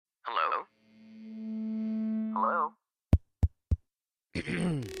Hello? Hello?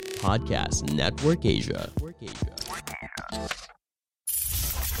 Podcast Network Asia.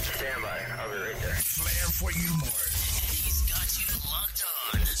 Stand by. I'll be right there. Flair for humor. He's got you locked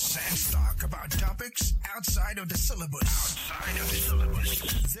on. Sans talk about topics outside of the syllabus.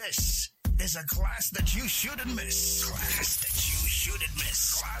 This is a class that you shouldn't miss. Class that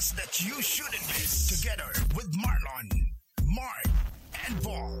you shouldn't miss. Together with Marlon, Mark, and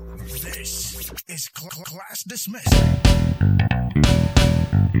Paul. This is Class Dismissed.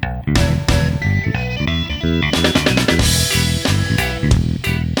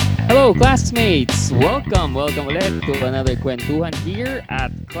 Hello classmates! Welcome ulit to another kwentuhan here at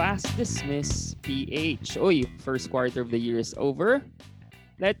Class Dismiss PH. Uy, first quarter of the year is over.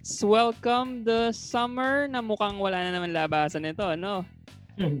 Let's welcome the summer na mukhang wala na naman labasan nito, no?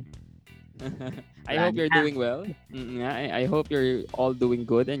 I hope you're doing well. I hope you're all doing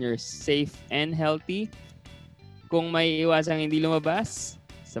good and you're safe and healthy. Kung may iwasang hindi lumabas,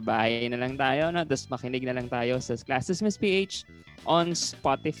 sa bahay na lang tayo, no? Tapos makinig na lang tayo sa Class Dismiss PH on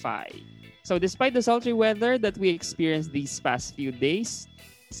Spotify. So despite the sultry weather that we experienced these past few days,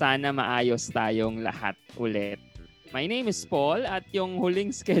 sana maayos tayong lahat ulit. My name is Paul at yung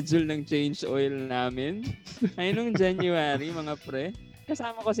huling schedule ng change oil namin ay nung January, mga pre.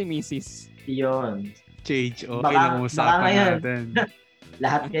 Kasama ko si Mrs. Yun. Change oil Baka ang usapan ngayon. natin.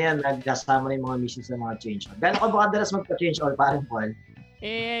 Lahat ngayon nagkasama na yung mga missions sa mga change oil. Gano'n ka ba kadalas magpa-change oil, parang Paul?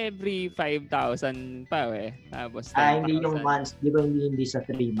 Every 5,000 pa Tapos 10,000. Hindi yung months. Di ba hindi sa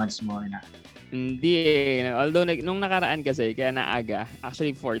 3 months mo na? Hindi eh. Although nung nakaraan kasi, kaya naaga,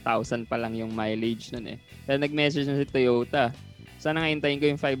 actually 4,000 pa lang yung mileage nun eh. Kaya nag-message na si Toyota. Sana nga hintayin ko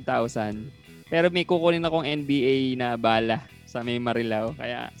yung 5,000. Pero may kukunin akong NBA na bala sa may Marilao.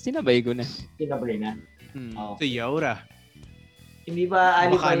 Kaya sinabay ko na. Kinabay na. Ito Yaura. Hindi ba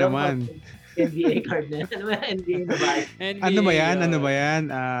ali Baka pa yun? naman. NBA card na. Ano ba NBA na ba? NBA, Ano ba yan?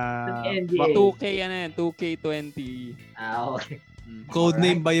 NBA. 2K yan 2K20. Okay.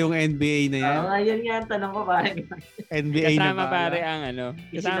 Codename ba yung NBA na yan? Ngayon nga ang tanong ko parang NBA na Kasama ba? pare ang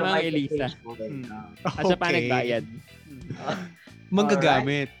kasama ang Elisa. At siya pa Okay. nagbayad.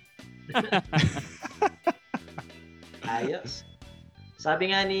 Manggagamit. Ayos.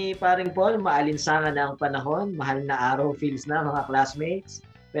 Sabi nga ni paring Paul, maalinsangan na ang panahon, mahal na araw feels na mga classmates.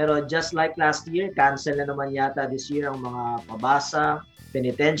 Pero just like last year, cancel na naman yata this year ang mga pabasa,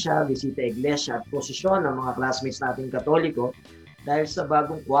 penitensya, bisita iglesia at posisyon ng mga classmates nating Katoliko dahil sa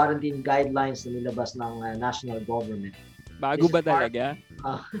bagong quarantine guidelines na nilabas ng national government. Bago ba talaga?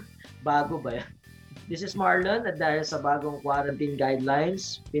 Bago ba yan? This is Marlon at dahil sa bagong quarantine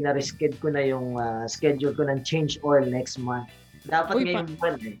guidelines, pinarisked ko na yung schedule ko ng change oil next month. Dapat Uy, ngayong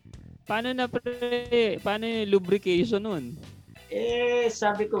buwan eh. Paano na pre? Paano yung lubrication nun?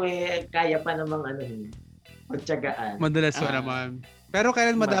 Sabi ko kaya pa namang pagtsagaan. Madalas pa naman. Pero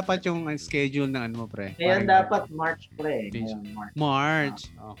kailan dapat yung schedule ng pre? Ngayon dapat March pre. Ngayon March. March.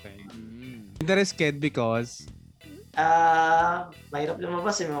 Okay. Interested because Mahirap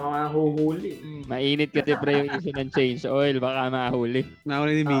lumabas mga huhuli. Mainit kasi pre yung issue ng change oil. Baka mahuli.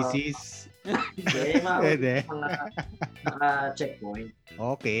 nauna ni Mrs. Pwede. Mga checkpoint.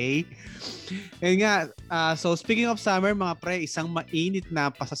 Okay. Ayun nga, so speaking of summer, mga pre, isang mainit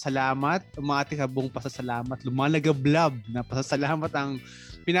na pasasalamat, umatikabong pasasalamat, lumalagablab na pasasalamat ang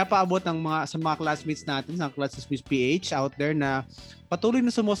pinapaabot sa mga classmates natin sa Classmates PH out there na patuloy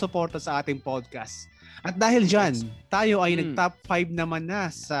na sumusuporta sa ating podcast. At dahil dyan, tayo ay nag-top 5 naman na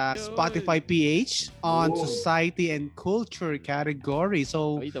sa Spotify PH on Society and Culture category.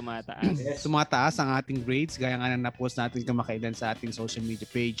 So, tumataas ang ating grades gaya nga na na-post natin kamakailan sa ating social media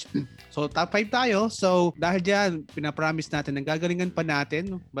page. So, top 5 tayo. So, dahil dyan, pinapromise natin, nagagalingan pa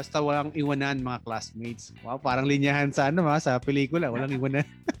natin basta walang iwanan mga classmates. Wow, parang linyahan sa sa pelikula. Walang iwanan.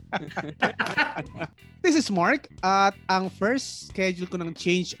 This is Mark at ang first schedule ko ng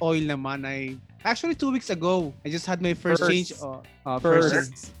change oil naman ay actually 2 weeks ago. I just had my first change.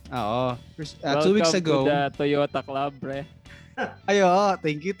 First. 2 weeks ago. Welcome to the Toyota Club, pre. Ayo,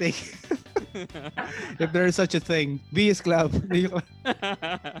 thank you. If there is such a thing. VS Club.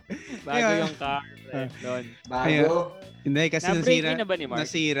 Bago yung car, pre. Doon. Bago. Hindi, kasi Na-break-in na ba ni Mark?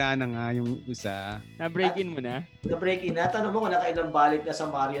 nasira na nga yung isa. Na-break-in mo na? Na-break-in na. Tanong mo kung nakailang balik na sa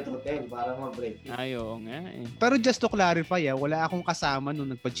Marriott Hotel. Parang mag-break-in. Oo nga eh. Pero just to clarify, wala akong kasama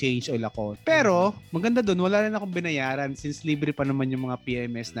nung nagpa-change oil ako. Pero, maganda dun, wala rin akong binayaran since libre pa naman yung mga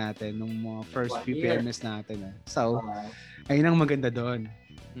PMS natin, nung mga first few PMS natin. So, ayun ang maganda dun.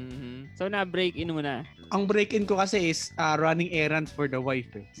 So, na-break-in mo na? Ang break-in ko kasi is running errands for the wife.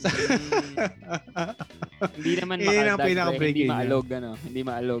 Hindi naman Yun ang makadag, pinaka-break hindi niya. maalog, ano? Hindi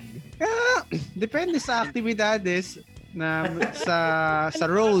maalog. Depende sa aktibidades na sa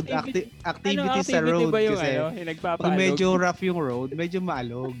road, activity sa activity road ba yung, kasi. yung Pag nagpapaalog? medyo rough yung road, medyo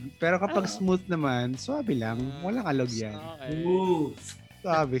maalog. Pero kapag smooth naman, swabe lang. Walang alog yan. Okay. Ooh.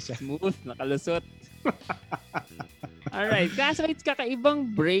 Swabe siya. Smooth, nakalusot. Alright, classmates,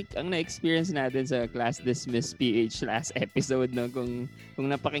 kakaibang break ang na-experience natin sa Class Dismiss PH last episode, no? Kung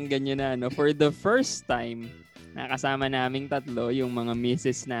napakinggan nyo na, no? For the first time, nakasama naming tatlo yung mga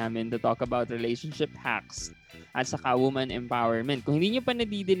misses namin to talk about relationship hacks at saka woman empowerment. Kung hindi nyo pa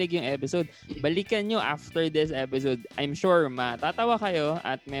nadidinig yung episode, balikan nyo after this episode. I'm sure matatawa kayo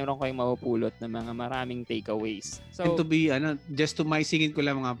at meron kayong mapupulot ng mga maraming takeaways. And to So, be, just to my singin ko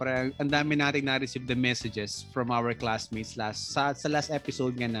lang mga para, ang dami nating na-receive the messages from our classmates sa last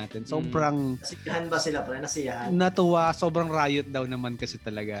episode nga natin. Sobrang Nasiyahan ba sila, pre? Nasiyahan? natuwa, sobrang riot daw naman kasi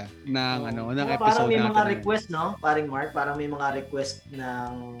talaga ng ng Parang episode may natin. mga request, no? Paring Mark, parang may mga request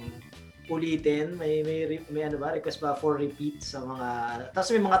ng ulitin. May ano ba? Request ba for repeat sa mga...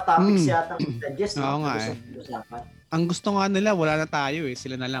 Tapos may mga topics yata suggest, no? Oo nga, Usapan. Ang gusto nga nila, wala na tayo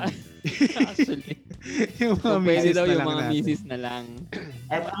sila na lang. actually, Yung mga so pwede misis daw na yung lang mga natin. misses na lang.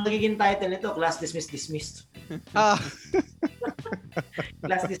 Ang nagiging title nito, Class Dismissed. Ah,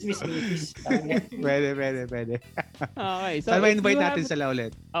 Class Dismissed. pwede. Okay, so Sana if invite you natin have- sila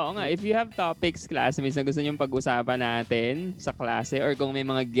ulit. Oo nga, if you have topics, classmates, na gusto nyo pag-usapan natin sa klase or kung may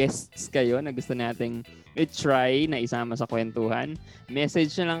mga guests kayo na gusto nating i-try na isama sa kwentuhan,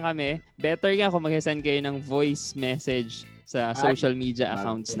 message na lang kami. Better nga kung mag-send kayo ng voice message sa social media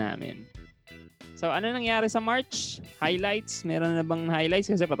accounts namin. So, ano nangyari sa March? Highlights? Meron na bang highlights?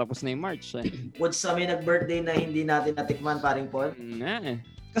 Kasi patapos na yung March. What's may nag-birthday na hindi natin natikman, paring Paul? Na.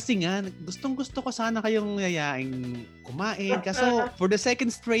 Kasi nga, gustong-gusto ko sana kayong yayaing kumain. Kaso, for the second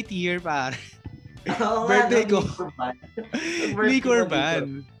straight year, pare, Oo nga, Birthday no? ko. Birthday liquor mo, ban.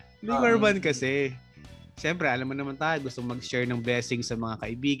 Liquor Oo. ban kasi. Siyempre, alam mo naman tayo, gusto mag-share ng blessings sa mga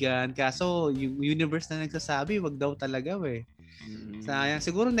kaibigan. Kaso, yung universe na nagsasabi, wag daw talaga, we. Sayang.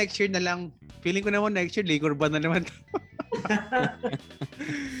 Siguro next year na lang. Feeling ko naman next year, liquor ban na naman.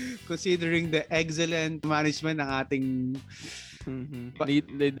 Considering the excellent management ng ating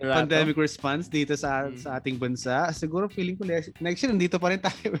pandemic response dito sa ating bansa, siguro feeling ko next year nandito pa rin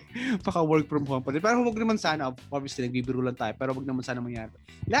tayo. Paka-work from home pa rin. Pero huwag naman sana, obviously nagbibiro lang tayo, pero huwag naman sana mangyari.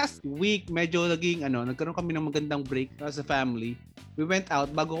 Last week, medyo nagkaroon kami ng magandang break as a family. We went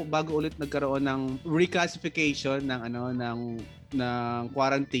out bago ulit nagkaroon ng reclassification ng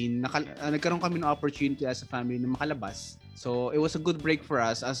quarantine. Nagkaroon kami ng opportunity as a family na makalabas. So, it was a good break for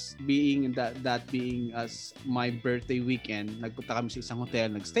us as being that being as my birthday weekend. Nagpunta kami sa isang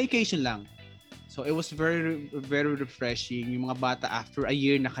hotel, nag-staycation lang. So, it was very, very refreshing. Yung mga bata after a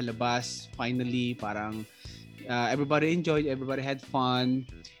year nakalabas, finally, parang everybody enjoyed, everybody had fun.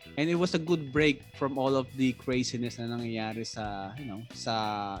 And it was a good break from all of the craziness na nangyayari sa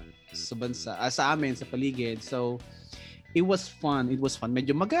bansa, sa amin, sa paligid. So, it was fun.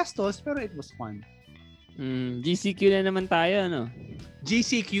 Medyo magastos, pero it was fun. GCQ na naman tayo, ano?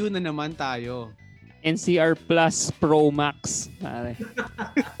 GCQ na naman tayo. NCR Plus Pro Max. Pare.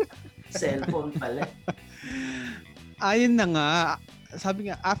 Cellphone pala. Ayun na nga.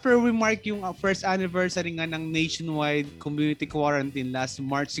 Sabi nga, after we mark yung first anniversary nga ng nationwide community quarantine last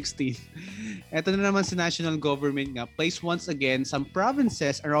March 16, eto na naman sa national government nga placed once again some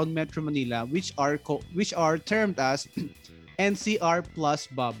provinces around Metro Manila which are termed as NCR plus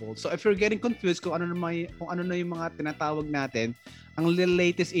bubble. So if you're getting confused kung ano na yung mga tinatawag natin, ang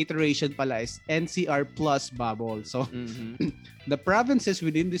latest iteration pala is NCR plus bubble. So the provinces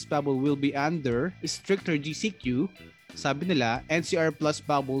within this bubble will be under stricter GCQ. Sabi nila, NCR plus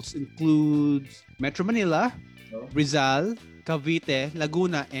bubbles includes Metro Manila, Rizal, Cavite,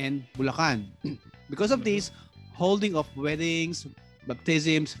 Laguna, and Bulacan. Because of this, holding of weddings,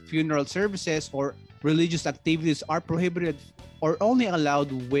 baptisms, funeral services, or religious activities are prohibited or only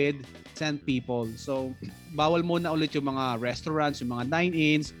allowed with 10 people. So, bawal muna ulit yung mga restaurants, yung mga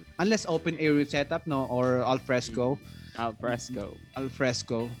dine-ins, unless open area setup, no, or al fresco.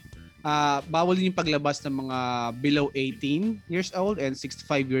 Bawal din yung paglabas ng mga below 18 years old and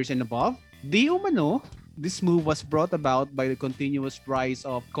 65 years and above. Di umano, this move was brought about by the continuous rise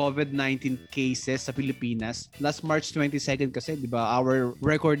of COVID-19 cases sa Pilipinas. Last March 22nd kasi, di ba, our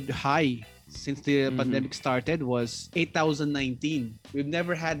record high since the pandemic started was 8,019. We've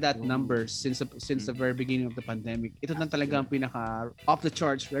never had that number since the very beginning of the pandemic. Ito na talaga ang pinaka off the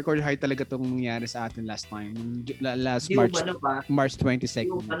charts. Record high talaga itong nangyari sa atin last time. Last March 22nd.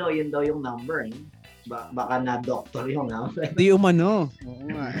 Yun daw yung number, eh. Baka na doctor yung Di umano. Oo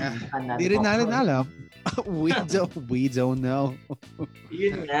nga. na Di rin doctor. natin alam. We don't know.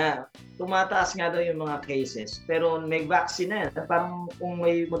 Yun nga, tumataas nga daw yung mga cases. Pero may vaccine na yan. Parang kung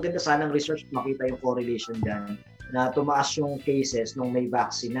may maganda sanang research, makita yung correlation dyan na tumaas yung cases nung may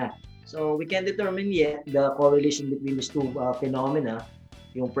vaccine na. So we can determine yet the correlation between these two phenomena,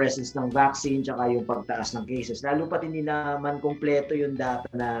 yung presence ng vaccine tsaka yung pagtaas ng cases. Lalo pat hindi naman kompleto yung data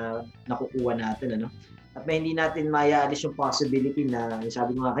na nakukuha natin. Ano? At may hindi natin mayaalis yung possibility na,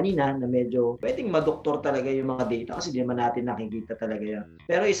 sabi ko nga kanina, na medyo pwedeng madoktor talaga yung mga data kasi di naman natin nakikita talaga yan.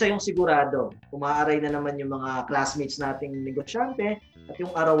 Pero isa yung sigurado, umaaray na naman yung mga classmates nating negosyante at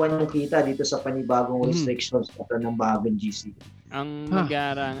yung arawan yung kita dito sa panibagong restrictions ng bagong GC. Ang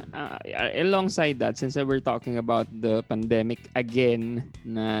mag-arang, alongside that, since we're talking about the pandemic again,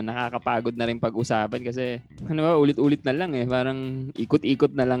 na nakakapagod na rin pag-usapan kasi ulit-ulit na lang parang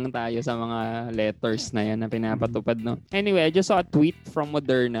ikot-ikot na lang tayo sa mga letters na yan na pinapatupad, no? Anyway, I just saw a tweet from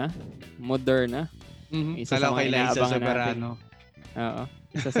Moderna. Isa sa mga inaabangan natin. Oo.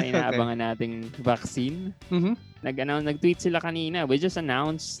 Isa sa inaabangan nating vaccine. Nag-tweet sila kanina. We just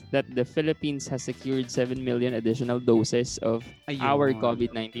announced that the Philippines has secured 7 million additional doses of our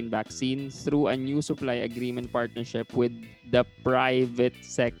COVID-19 vaccine through a new supply agreement partnership with the private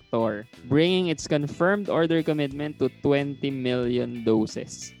sector, bringing its confirmed order commitment to 20 million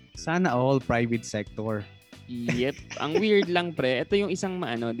doses. Sana all private sector. Yep. Ang weird lang, pre. Ito yung isang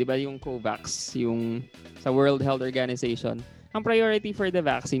di ba yung COVAX, yung sa World Health Organization. Ang priority for the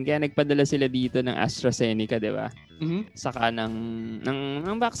vaccine, kaya nagpadala sila dito ng AstraZeneca, di ba? Saka ng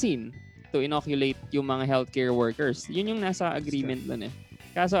vaccine to inoculate yung mga healthcare workers. Yun yung nasa agreement nun eh.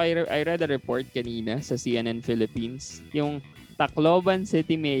 Kaso I read a report kanina sa CNN Philippines, yung Tacloban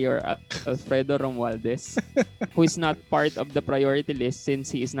City Mayor Alfredo Romualdez, who is not part of the priority list since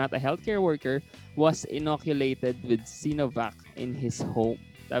he is not a healthcare worker, was inoculated with Sinovac in his home.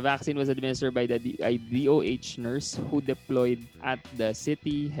 The vaccine was administered by the DOH nurse who deployed at the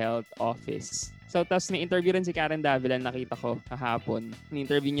City Health Office. So, tapos may interview rin si Karen Davila, nakita ko kahapon.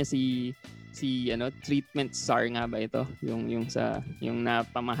 Ni-interview niya si treatment czar nga ba ito? Yung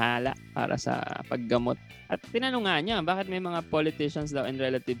napamahala para sa paggamot. At tinanong nga niya, bakit may mga politicians daw and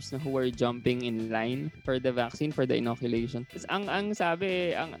relatives na who were jumping in line for the vaccine, for the inoculation. Tapos ang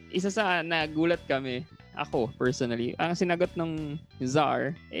sabi, isa sa nagulat kami, ako personally, ang sinagot ng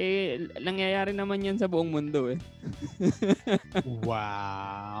czar, nangyayari naman yan sa buong mundo eh.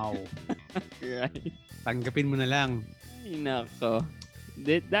 Wow. Right. Tanggapin mo na lang. Ay, nako.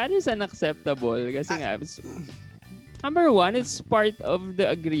 That is unacceptable kasi nga, number one, it's part of the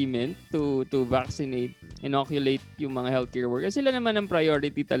agreement to vaccinate, inoculate yung mga healthcare workers. Sila naman ang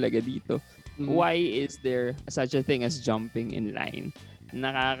priority talaga dito. Why is there such a thing as jumping in line?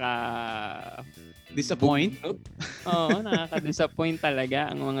 Disappoint? Oo, nakaka-disappoint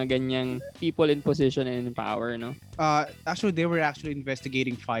talaga ang mga ganyang people in position and in power, no? Actually, they were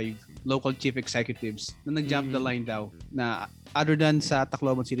investigating 5 local chief executives na nag-jump the line daw na other than sa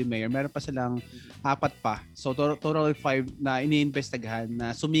Tacloban City Mayor, meron pa silang 4 pa. So, total 5 na iniimbestigahan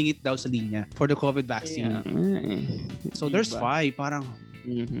na sumingit daw sa linya for the COVID vaccine. So, there's 5. Parang,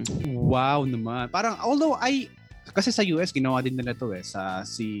 wow naman. Parang, although kasi sa US, ginawa din nila to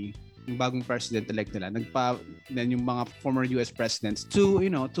yung bagong president-elect nila, yung mga former US presidents to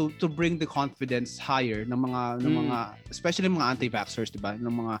bring the confidence higher ng mga especially mga anti-vaxxers, diba? Ng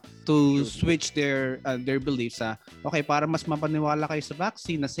mga to switch their beliefs okay, para mas mapaniwala kayo sa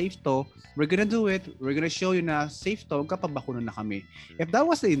vaccine na safe to, we're gonna do it. We're gonna show you na safe to kapag bakuna na kami. If that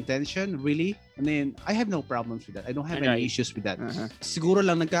was the intention, really, and then I have no problems with that. I don't have any issues with that. Siguro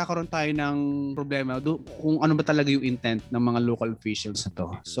lang nagkakaroon tayo ng problema kung ano ba talaga yung intent ng mga local officials na to.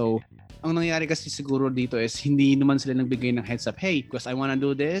 So, ang nangyari kasi siguro dito is hindi naman sila nagbigay ng heads up, hey, because I wanna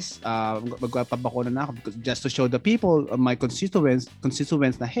do this, magpapabakuna na ako just to show the people, my constituents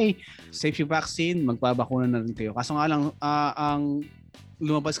na, hey, safe yung vaccine, magpapabakuna na rin kayo. Kaso nga lang, ang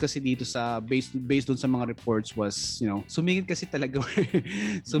lumabas kasi dito sa based dun sa mga reports was, sumingit kasi talaga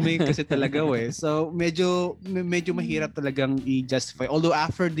So medyo mahirap talagang i-justify. Although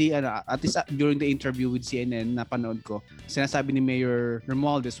after at least during the interview with CNN na panood ko, sinasabi ni Mayor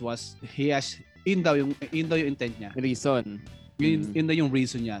Romualdez was yun daw yung intent niya. Reason. Yun na yung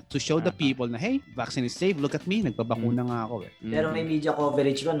reason niya. To show the people na, hey, vaccine is safe. Look at me. Nagpabakuna nga ako eh. Pero may media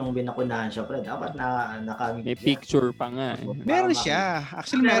coverage ba nung binakunahan siya, pre? Dapat may picture pa nga. Meron siya.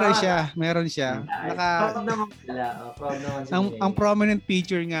 Actually, meron siya. Proud naman pala. Proud naman si ang prominent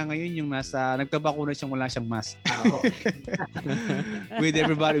picture nga ngayon yung nasa, nagpabakuna siyang wala siyang mask. With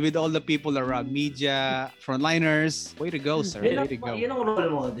everybody, with all the people around. Media, frontliners. Way to go, sir. Way to go. Yun ang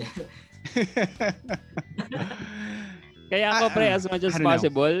role model. Kaya ako, pre, as much as Ano lang?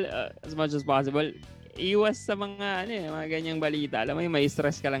 possible, iwas sa mga, mga ganyang balita. Alam mo yung may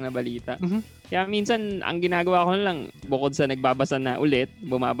stress ka lang na balita. Mhm. Kaya minsan, ang ginagawa ko na lang, bukod sa nagbabasa na ulit,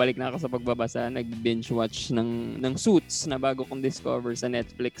 bumabalik na ako sa pagbabasa, nag-binge watch ng Suits na bago kong discover sa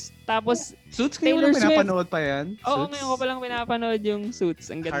Netflix. Tapos, Suits, kayo Taylor lang Swift. pinapanood pa yan? oo, Suits? ngayon ko palang pinapanood yung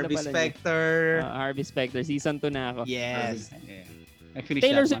Suits. Ang ganda Harvey pala niya. Specter. Harvey Specter. Season 2 na ako. Yes. Yeah. I finished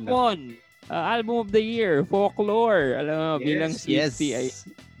Taylor that Swift one. won. Album of the Year, Folklore. Alam mo, Yes, bilang Swiftie ay Yes.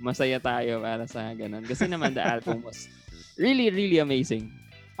 masaya tayo para sa ganun. Kasi naman the album was really, really amazing.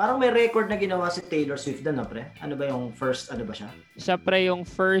 Parang may record na ginawa si Taylor Swift doon, no, pre? Ano ba yung first, ano ba siya? Siya pre yung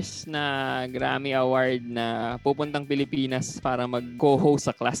first na Grammy Award na pupuntang Pilipinas para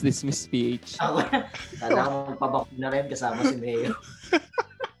mag-co-host sa Class Dismiss PH. Ako, kala ko magpabakod na rin kasama si Mayo.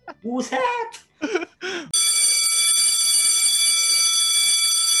 Buset!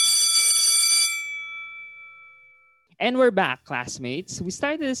 And we're back, classmates. We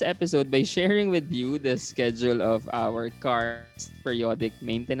started this episode by sharing with you the schedule of our car's periodic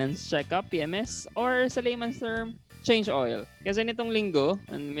maintenance checkup, PMS, or sa layman's term, change oil. Kasi nitong linggo,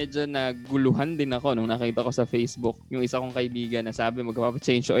 medyo naguluhan din ako nung nakita ko sa Facebook yung isa kong kaibigan na sabi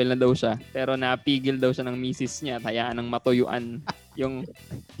magpapa-change oil na daw siya. Pero napigil daw siya ng misis niya at hayaan ng matuyuan yung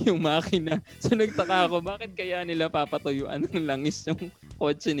makina. So nagtaka ako, bakit kaya nila papatuyuan ng langis yung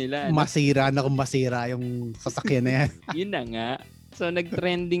kotse nila? Masira na kung masira yung sasakyan na yan. Yun na nga. So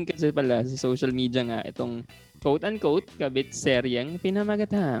nag-trending kasi pala sa social media nga itong quote-unquote kabit seryeng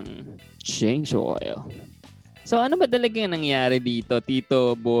pinamagatang change oil. So ano ba talaga yung nangyari dito,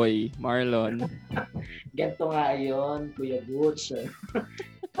 Tito Boy Marlon? Ganito nga yun, Kuya Butch.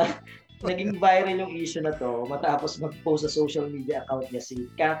 Naging viral yung issue na to matapos mag-post sa social media account niya si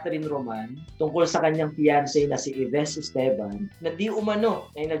Catherine Roman tungkol sa kanyang fiancé na si Yves Esteban na di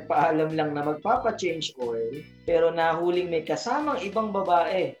umano ay nagpaalam lang na magpapa-change oil pero nahuling may kasamang ibang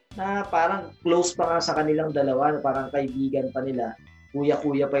babae na parang close pa nga sa kanilang dalawa, na parang kaibigan pa nila.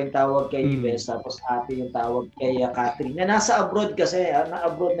 Kuya-kuya pa yung tawag kay Yves, tapos ate yung tawag kay Catherine. Na nasa abroad kasi,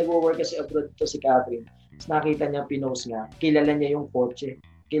 nag-work kasi abroad to si Catherine. Tapos nakita niya, pinost nga, kilala niya yung kotse.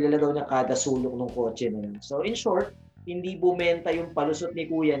 Kilala daw niya kada sulok ng kotse na yun. So in short, hindi bumenta yung palusot ni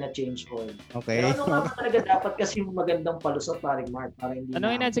Kuya na change oil. Okay. Pero ano nga ba talaga dapat kasi yung magandang palusot, paring Mark, para hindi Ano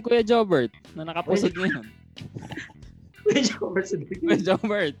yun si Kuya Jobert na nakapusod ngayon? Kuya Jobert, Kuya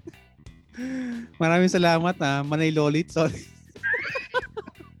Jobert. Maraming salamat Manay Lolit. Sorry.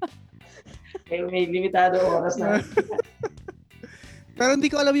 may limitado oras na. Pero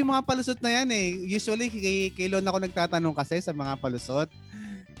hindi ko alam yung mga palusot na yan eh. Usually kay Lon ako nagtatanong kasi sa mga palusot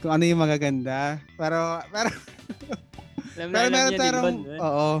kung ano yung magaganda. Pero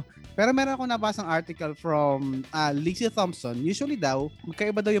meron akong nabasang article from Lizzie Thompson. Usually daw,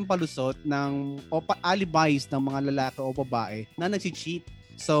 magkaiba daw yung palusot ng alibis ng mga lalaki o babae na nagsi-cheat.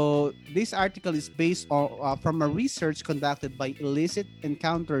 So, this article is based on from a research conducted by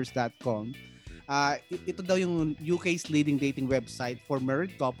illicitencounters.com. Ito daw yung UK's leading dating website for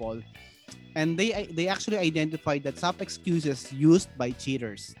married couple, and they actually identified that top excuses used by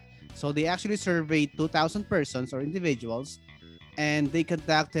cheaters. So they actually surveyed 2,000 persons or individuals, and they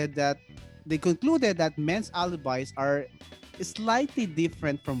concluded that men's alibis are slightly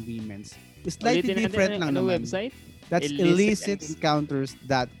different from women's. Slightly different lang ano naman. website? That's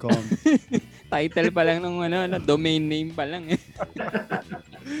illicitencounters.com. Title pa lang ng domain name pa lang eh.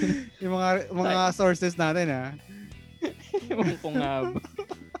 Yung mga sources natin Ewan ko nga ba.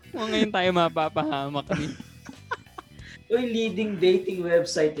 Ngayon tayo mapapahamak ni. Yung leading dating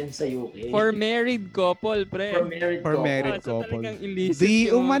website yan sa UK. For married couple, pre. For married So couple. talagang illicit Di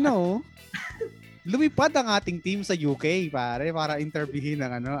yung... umano. Lumipad ang ating team sa UK para interviewin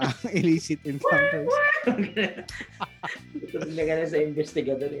ang illicit encounters. Ito na ganun sa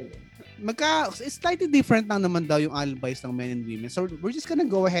investigador yun. Slightly different lang naman daw yung alibis ng men and women. So we're just gonna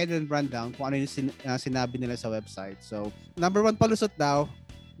go ahead and run down kung ano yung sinabi nila sa website. So number 1 palusot daw,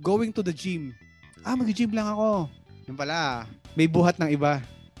 going to the gym. Mag-gym lang ako. Yung pala, may buhat ng iba.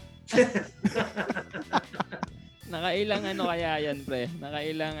 Nakailang kaya yan, pre?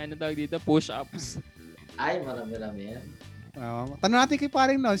 Nakailang tawag dito? Push-ups. Ay, marami-rami yan. Tanong natin kay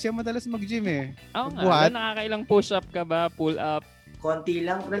paring Noon, siya madalas mag-gym eh. Oo nga, Buhat? nakakailang push-up ka ba? Pull-up? Konti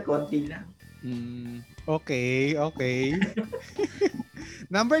lang, pre. Konti lang. Okay.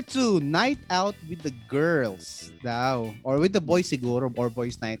 Number 2, night out with the girls daw. Or with the boys siguro, or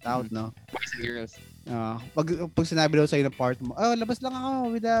boys night out, no? Boys and girls. Pag sinabi daw sa'yo ng part mo, labas lang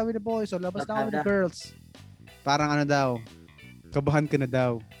ako with the boys, or labas lang ako with the girls. Parang daw, kabahan ka na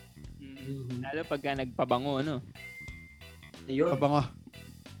daw. Lalo pagka nagpabango, Ayun. Kabango.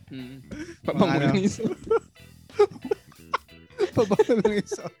 Pabango Ano? lang yung suot. Pabango lang yung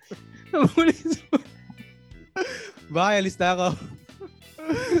suot. Pabango lang yung suot. Bye, alis na ako.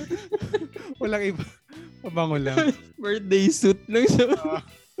 Walang iba. Pabango lang. Birthday suit lang siya.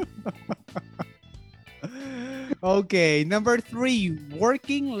 Okay, number 3,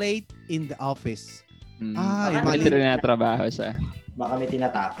 working late in the office. Yung mga Ito rin na trabaho siya. Baka may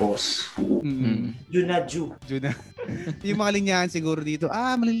tinatapos. Yun na, Ju. Juna. Yung mga linyahan siguro dito,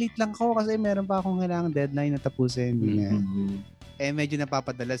 malilate lang ko kasi meron pa akong kailangan deadline na tapusin. Ganyan. Medyo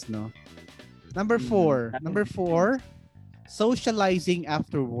napapadalas, no? Number 4, socializing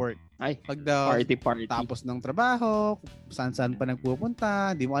after work. Ay, Pag party. tapos ng trabaho, saan pa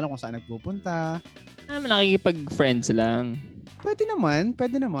nagpupunta, di mo alam kung saan nagpupunta. Nakikipag-friends lang. Pwede naman.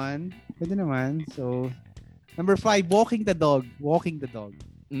 So, number 5, walking the dog.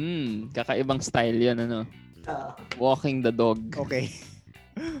 Kakaibang style yun, ano? Ah, Walking the dog. Okay.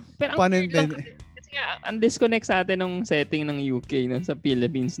 Pero Pun ang weird lang intended. kasi nga, ang disconnect sa atin ng setting ng UK no, sa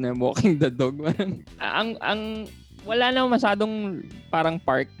Philippines na walking the dog. Wala naman masyadong parang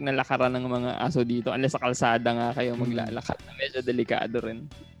park na lakaran ng mga aso dito unless sa kalsada nga kayo maglalakad. Medyo delikado rin.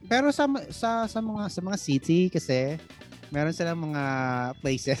 Pero sa mga city kasi meron silang mga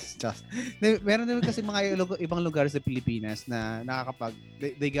places. Meron din kasi mga ibang lugar sa Pilipinas na nakakapag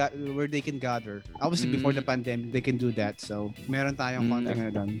they got where they can gather. Obviously before the pandemic they can do that. So meron tayong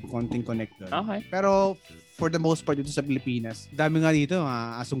konting connect doon. Okay. Pero for the most part dito sa Pilipinas, dami nga dito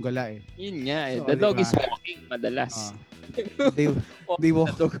asong gala eh. Yun nga eh. So, The dog diba? is walking madalas.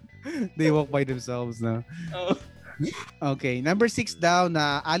 They walk by themselves na. Oh. Okay, number 6 daw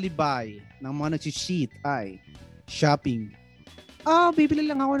na alibi ng mga nag-cheat ay shopping. Bibili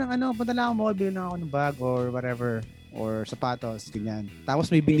lang ako ng punta lang ako mall, bibili lang ako ng bag or whatever or sapatos, ganyan. Tapos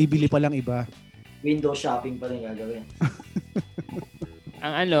may binibili pa lang iba. window shopping pa rin gagawin.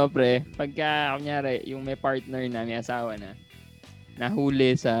 Ang pre, pagka kunyari, yung may partner na, may asawa na,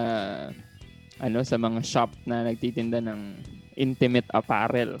 nahuli sa sa mga shop na nagtitinda ng intimate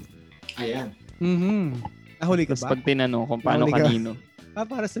apparel. Ayan. Nahuli ka Tapos ba? pag tinanong kung paano Nahuli ka? kanino.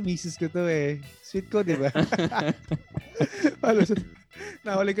 Para sa misis ko to eh. Sweet ko, di ba?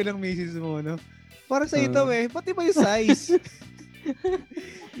 Nahuli ko ng misis mo, no? Para sa ito eh. Pati ba yung size?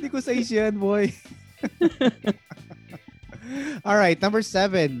 Hindi ko size yan, boy. Alright, number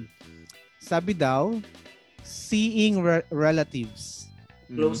 7. Sabi daw, seeing relatives.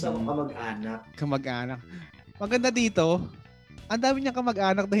 Close ang kamag-anak. Kamag-anak. Maganda dito, ang dami niyang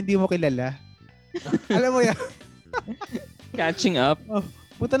kamag-anak na hindi mo kilala. Alam mo yan? Catching up.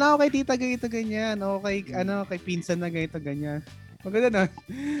 Punta na ako kay tita ganito ganyan. O kay, kay pinsan na ganito ganyan. Maganda na.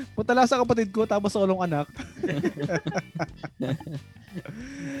 Punta lang sa kapatid ko tapos sa ulong anak.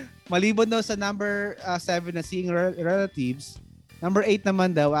 Maliban daw sa number 7 na seeing relatives, number 8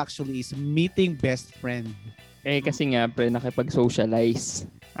 naman daw actually is meeting best friend. Kasi nga, pre, nakipag-socialize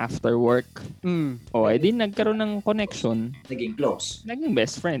after work. Di nagkaroon ng connection. Naging close. Naging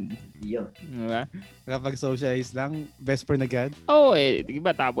best friend. Yun. Diba? Kapag socialize lang, best friend agad.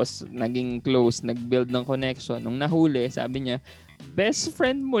 Diba? Tapos, naging close, nag-build ng connection. Nung nahuli, sabi niya, best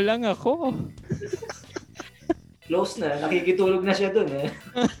friend mo lang ako. Close na. Nakikitulog na siya dun eh.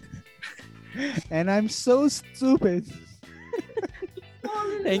 And I'm so stupid.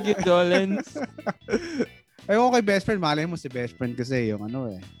 Thank you, Dolens. Ayoko kay best friend. Malay mo si best friend kasi yung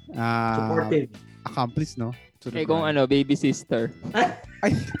Supportive. accomplice, no? Kung baby sister.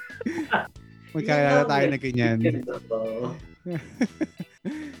 Ay. Magkakala tayo na ganyan.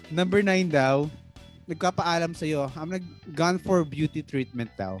 Number 9 daw, nagpapaalam sa'yo. I'm gone for beauty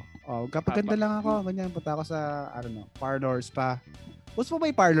treatment daw. Kapaganda lang ako. Ganyan, punta ako sa, parlor, spa. Gusto mo ba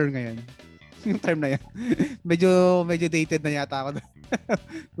yung parlor ngayon? Yung time na yan. medyo dated na yata ako.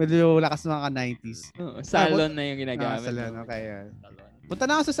 Medyo lakas mga 90s. Salon na yung ginagamit. Salon, okay. Punta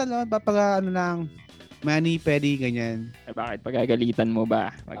na ako sa salon. Lang, mani, pedi, ganyan. Bakit? Pagagalitan mo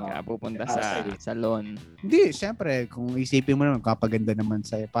ba? Pagka pupunta sa salon? Hindi, syempre. Kung isipin mo naman, kapaganda naman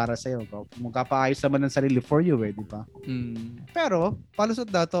sa'yo, para sa'yo. Magkapaayos naman ng sarili for you, di ba? Pero, palusot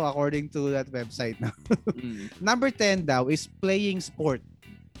daw to according to that website na. Number 10 daw is playing sport.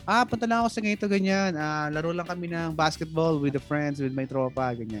 Punta lang ako sa ganito, ganyan. Laro lang kami ng basketball with the friends, with my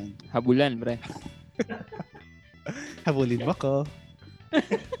tropa, ganyan. Habulan, pre. Habulin mo ko.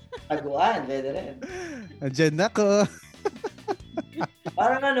 Taguan, pwede rin. Andyan ako.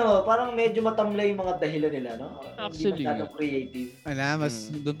 Parang medyo matamlay yung mga dahilan nila, no? Actually. Hindi masyadong creative. Mas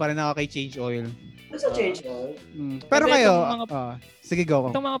doon pa rin ako kay Change Oil. Basta change oil. Pero Kasi kayo, sige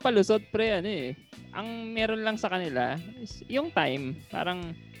go. Itong mga palusot, pre, ang meron lang sa kanila is yung time.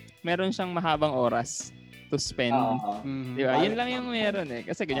 Parang meron siyang mahabang oras. to spend. Mhm. Di ba? Yun lang yung meron eh.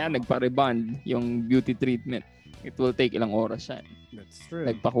 Kasi ganyan, nagpa-rebond yung beauty treatment. It will take ilang oras yan. That's true.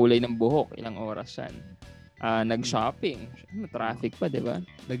 Nagpakulay ng buhok, ilang oras yan. Nag-shopping. Traffic pa, di ba?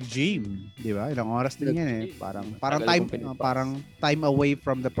 Nag-gym, di ba? Ilang oras din yan eh. Nag-gym. Parang Tagal time kong pinagpas. parang time away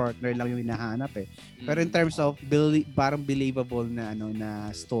from the partner lang yung hinahanap eh. Pero in terms of parang believable na na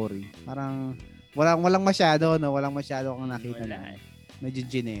story. Parang walang masyado kang nakita Wala na eh. medyo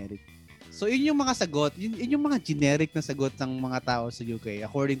generic. So yun yung mga sagot, yun yung mga generic na sagot ng mga tao sa UK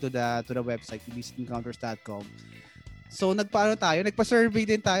according to the website illicitencounters.com. So nagpa-survey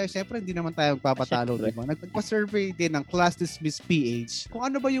din tayo. Syempre hindi naman tayo magpapatalo, Syempre. di ba? Nagpa-survey din ng Class Dismiss PH kung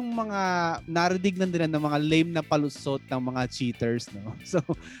ano ba yung mga naridignan nila ng mga lame na palusot ng mga cheaters, no? So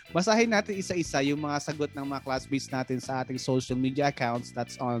basahin natin isa-isa yung mga sagot ng mga classmates natin sa ating social media accounts.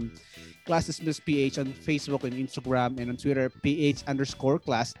 That's on Class Dismiss PH on Facebook and Instagram, and on Twitter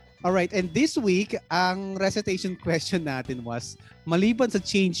PH_class. Alright, and this week, ang recitation question natin was, maliban sa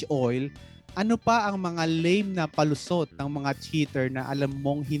change oil, ano pa ang mga lame na palusot ng mga cheater na alam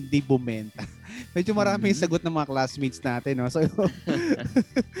mong hindi bumenta? Medyo marami yung sagot ng mga classmates natin, no? So,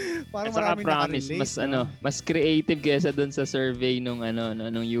 parang At saka marami promise, nakarelate, no? mas creative kaysa dun sa survey nung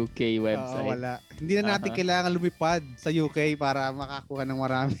UK Oo, website. wala. Hindi na natin kailangan lumipad sa UK para makakuha ng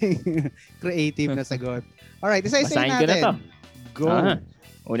maraming creative na sagot. Alright, isa-isa Basahin ko natin. na to. Go.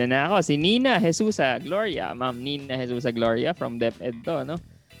 Una na ako, si Nina Jesusa Gloria. Ma'am Nina Jesusa Gloria from DepEd to, no?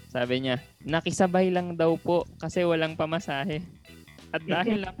 Sabi niya, nakisabay lang daw po kasi walang pamasahe. At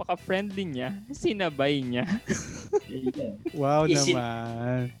dahil napaka-friendly niya, sinabay niya. Wow Easy.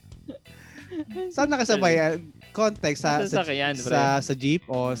 naman. Saan nakasabay? Context sa Sasakyan, pre. sa jeep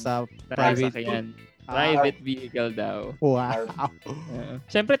o sa private? Sasakyan. Private vehicle daw. Wow.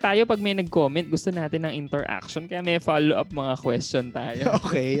 Siyempre tayo pag may nag-comment, gusto natin ng interaction. Kaya may follow-up mga question tayo.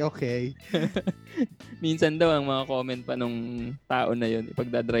 Okay. Minsan daw ang mga comment pa nung tao na yun,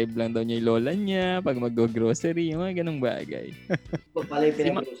 ipagdadrive lang daw niya yung lola niya, pag mag-grocery, yung mga ganung bagay. Pala yung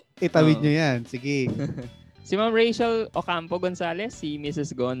pinag-uusapan. Itawid Oo. nyo yan. Sige. Si Ma'am Rachel Ocampo Gonzalez, si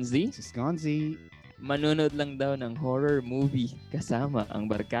Mrs. Gonzi, Sis Gonzi. manunod lang daw ng horror movie kasama ang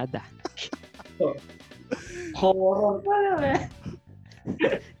barkada. Horror pa naman.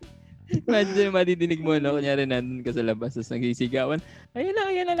 Imagine, madidinig mo, no? Kunyari, nandun ka sa labas, tapos nagsisigawan, ayun na,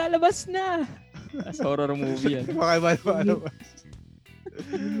 lalabas na! As horror movie yan. Ano.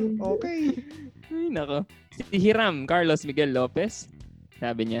 Okay. Ay, nako. Si Hiram Carlos Miguel Lopez,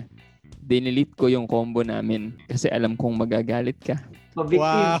 sabi niya, dinilit ko yung combo namin kasi alam kong magagalit ka. Mabiktim.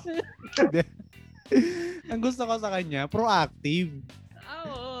 Wow. Ang gusto ko sa kanya, proactive.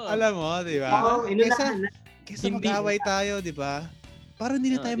 Oo. Alam mo, di ba? Oo, inunahan na. Kesa Hindi. mag-away tayo, di ba? Para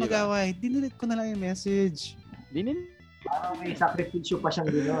hindi na Oo, tayo di ba? mag-away. Dinilit ko na lang yung message. Parang may sakripisyo pa siyang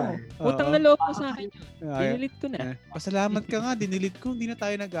ginawa. Utang na loob mo sa akin yun. Ay, Dinilit ko na. pasalamat ka nga, dinilit ko, hindi na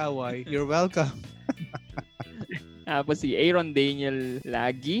tayo nag-away. You're welcome. Tapos si Aaron Daniel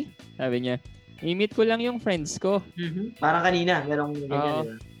Lagi, sabi niya, i-meet ko lang yung friends ko. Parang kanina, merong ganyan. Oo. di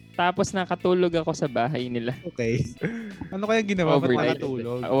ba? Tapos nakatulog ako sa bahay nila. Okay. Ano kaya ginawa? Ba't Overnight.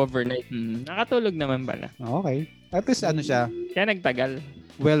 nakatulog? Overnight. Nakatulog naman pala. Okay. At least ano siya, Kaya nagtagal.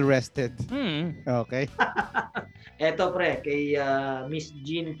 well-rested. Okay. Eto pre, kay Miss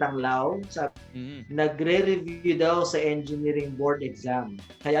Jean Tanglao, nagre-review daw sa engineering board exam.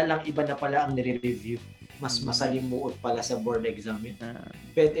 Kaya lang iba na pala ang nire-review. Mas masalimuot pala sa board exam yun.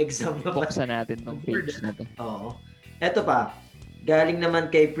 Ped exam na pala. Buksan natin tong page na to. Oo. Eto pa, galing naman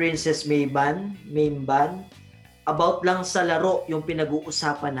kay Princess Mayban, about lang sa laro yung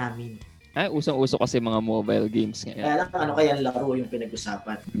pinag-uusapan namin. Ay, usong-uso kasi mga mobile games ngayon. Kaya lang, ano kaya ang laro yung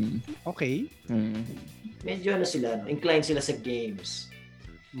pinag-usapan? Okay. Medyo ano sila, inclined sila sa games.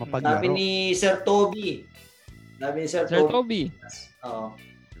 Sabi Mapaglaro. ni Sir Toby, Sir Toby.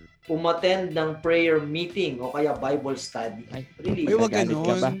 umattend ng prayer meeting o kaya Bible study. Ay, Really? Ay, wag Nagalit ka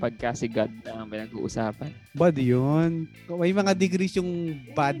ganun. ba pagka si God na ang pinag-uusapan? Bad yun. May mga degrees yung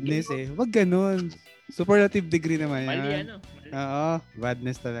badness eh. Wag ganun. Superlative degree naman yan. Mali ano? Oo,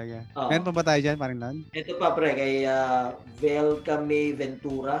 badness talaga. Oo. Meron pa ba tayo dyan, parang Lan? Ito pa pre, kay Velcame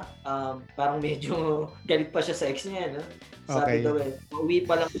Ventura. Parang medyo galit pa siya sa ex niya. No? Sabi Okay. daw uwi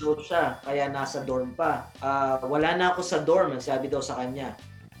pa lang daw siya, kaya nasa dorm pa. Wala na ako sa dorm, sabi daw sa kanya.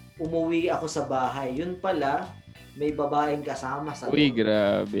 Umuwi ako sa bahay. Yun pala, may babaeng kasama sa Uy, dorm.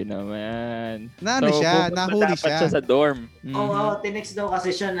 grabe naman. Naano siya? pupunta Nahuli dapat siya. sa dorm. Oo, tinext daw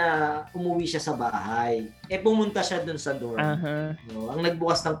kasi siya na umuwi siya sa bahay. Pumunta siya dun sa dorm. Aha. No, ang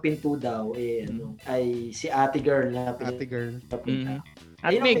nagbukas ng pinto daw ay si ate girl na Ate girl. pinapunta.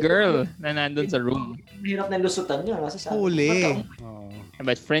 At Ayun, may okay. girl na nandun sa room. Hirap na lusutan niya kasi sabi, Huli. "Ba't ka Oo.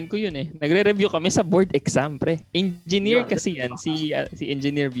 But friend ko yun eh. Nagre-review kami sa board exam, pre. Engineer kasi yan. Si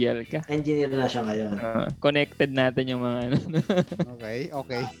Engineer Bielka. Engineer na siya ngayon. Connected natin yung mga ano. Okay.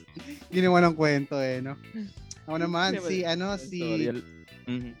 Ginawa ng kwento eh, no? Ako naman, si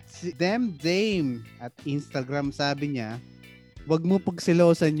Dem Dame at Instagram sabi niya, wag mo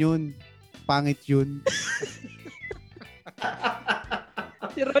pagsilosan yun. Pangit yun.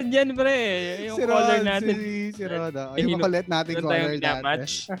 Si Rod yan, pre. Yung Si color Rod, natin. Si Rod. Yung makulit natin Doon color tayo natin.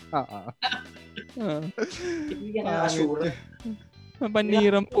 match. Hindi ka nakasura.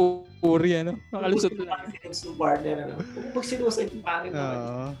 Mapanirang puri, ano? Makalusot lang. Yung partner, ano? Kung pagsilusan yung pangit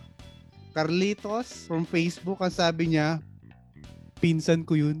naman. Carlitos from Facebook, ang sabi niya, pinsan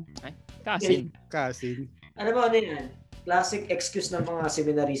ko yun. Kasin. Ano ba yan? Classic excuse ng mga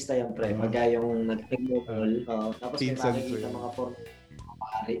seminarista yan, pre. Pagka yung nag-mobile, tapos may makikita mga form mga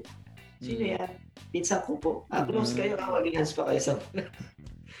pare. Sino yan? Pinsan ko po. Close kayo, mag-enhance pa kayo sa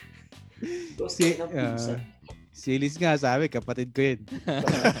close kayo ng pinsan. Si Liz nga sabi, kapatid ko yun.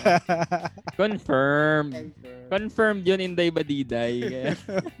 Confirmed yun, Inday Badiday.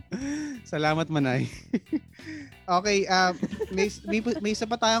 Salamat, Manay. Okay, may isa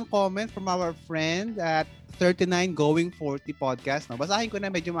pa tayong comment from our friend at 39 Going 40 podcast. No? Basahin ko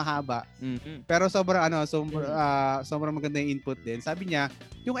na, medyo mahaba. Mm-hmm. Pero sobrang maganda yung input din. Sabi niya,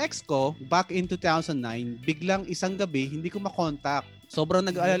 yung ex ko, back in 2009, biglang isang gabi, hindi ko makontak. Sobrang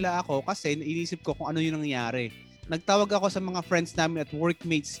nag-aalala ako kasi iniisip ko kung ano yung nangyari. Nagtawag ako sa mga friends namin at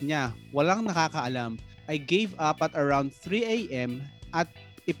workmates niya. Walang nakakaalam. I gave up at around 3 a.m. at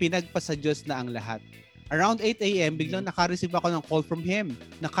ipinagpa sa Diyos na ang lahat. Around 8 a.m., biglang naka-receive ako ng call from him.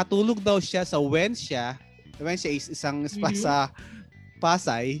 Nakatulog daw siya sa Wensya. Wensya is isang spa sa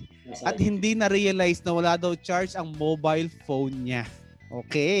Pasay. At hindi na-realize na wala daw charge ang mobile phone niya.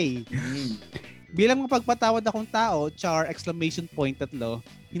 Okay. Bilang mapagpatawad akong tao, char, !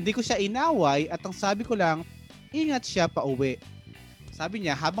 Hindi ko siya inaway at ang sabi ko lang, ingat siya pa uwi. Sabi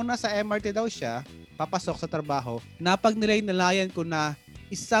niya, habang nasa MRT daw siya, papasok sa trabaho, napagnilay-nalayan ko na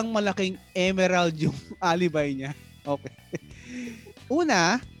isang malaking emerald yung alibay niya. Okay.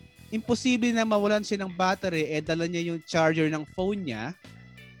 Una, imposible na mawalan siya ng battery, dala niya yung charger ng phone niya.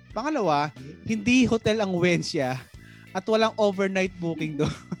 Pangalawa, hindi hotel ang Wensya at walang overnight booking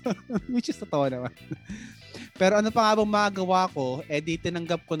doon. Which is totoo naman. Pero ano pa nga bang magagawa ko, di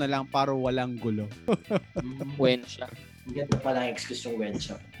tinanggap ko na lang para walang gulo. Wensya. Ganda pala yung excuse yung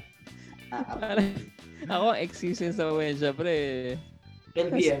Wensya. Ako, excuse sa Wensya, pre.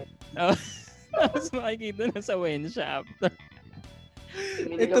 LBM. Tapos makikita na sa Wensya after.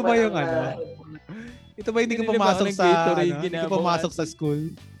 Ito ba yung Ito ba hindi ko pumasok sa hindi ko pumasok sa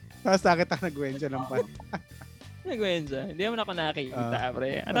school? Tapos nakita ka nag-Wensya ng pan. Nag-Wensya. Hindi naman ako nakikita,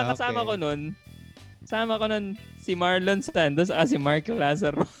 pre. Ang nakasama ko nun si Marlon Santos at si Mark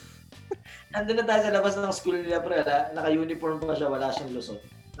Lazaro. Nandun na tayo sa labas ng school nila, pre. Naka-uniform pa siya, wala siyang lusot.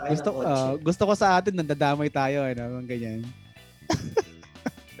 Gusto ko sa atin, nandadamay tayo, ganyan.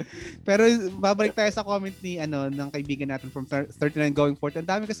 Pero babalik tayo sa comment ng kaibigan natin from 39 Going 40. Ang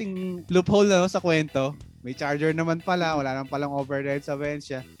dami kasing loophole sa kwento. May charger naman pala, wala naman palang override sa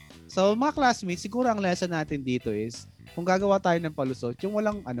Wensya. So mga classmates, siguro ang lesson natin dito is kung gagawa tayo ng palusot, yung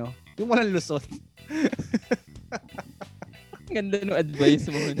walang lusot. Ganda no advice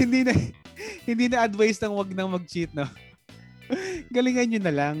mo. hindi na advice ng wag nang mag-cheat, no. Galingan niyo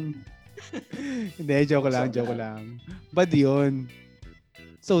na lang. Hindi, joke lang. But yun.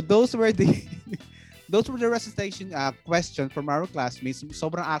 So those were the recitation questions from our classmates.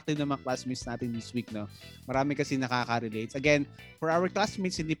 Sobrang active ng mga classmates natin this week, no. Marami kasi nakaka-relate. Again, for our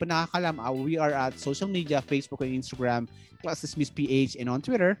classmates hindi pa nakakalam, we are at social media, Facebook and Instagram, Classes Miss PH, and on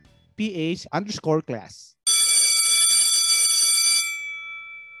Twitter, PH_class.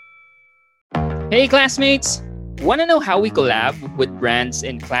 Hey classmates! Wanna know how we collab with brands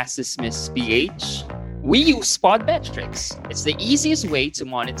in Classes Miss PH? We use Podmetrics. It's the easiest way to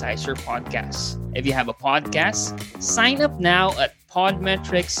monetize your podcast. If you have a podcast, sign up now at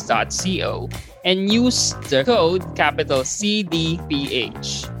podmetrics.co and use the code capital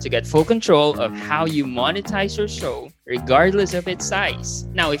CDPH to get full control of how you monetize your show regardless of its size.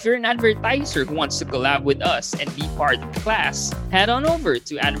 Now, if you're an advertiser who wants to collab with us and be part of the class, head on over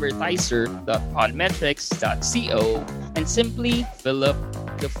to advertiser.podmetrics.co and simply fill up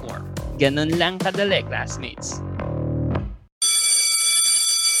the form. Ganun lang kadali, classmates.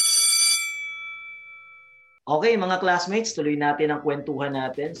 Okay, mga classmates, tuloy natin ang kwentuhan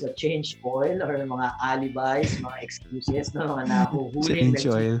natin sa change oil or mga alibis, mga excuses na mga nahuhuling. Change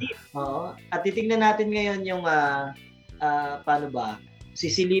oil. Oo. At titignan natin ngayon yung paano ba?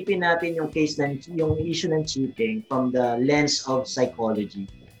 sisilipin natin yung yung issue ng cheating from the lens of psychology.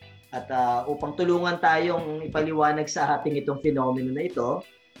 At upang tulungan tayong ipaliwanag sa ating itong phenomenon na ito,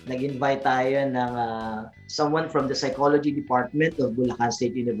 nag-invite tayo ng someone from the psychology department of Bulacan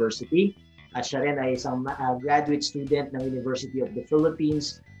State University. At siya rin ay isang graduate student ng University of the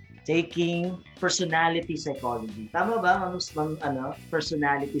Philippines taking personality psychology. Tama ba, ma'am?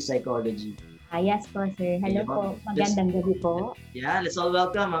 Personality psychology. Yes po, sir. Hello po. Magandang gabi po. Yeah, let's all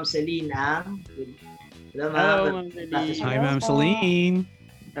welcome Ma'am Celine Ang. Hello, Hello, Ma'am Celine. Hi, Ma'am Celine.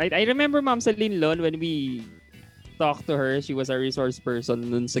 Right, I remember Ma'am Celine Lon when we talked to her. She was a resource person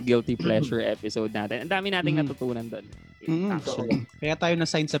nun sa Guilty Pleasure episode natin. Ang dami nating natutunan doon. Actually. Kaya tayo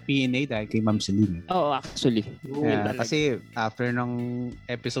na-sign sa PNA dahil kay Ma'am Celine. Oo, actually. Yeah, kasi after ng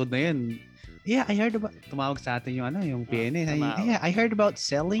episode na yun, I heard about, tumawag sa atin yung PNA. I heard about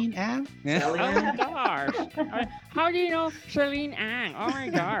Celine Ang. Oh my gosh. How do you know Celine Ang? Oh my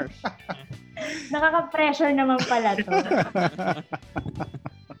gosh. Nakaka-pressure naman pala to.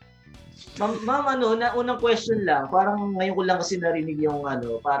 Ma'am, unang question lang. Parang ngayon ko lang kasi narinig yung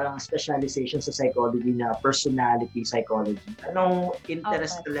parang specialization sa psychology na personality psychology. Anong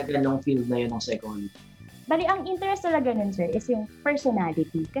interest talaga ng field na yun ng psychology? Bali, ang interest talaga nun, sir, is yung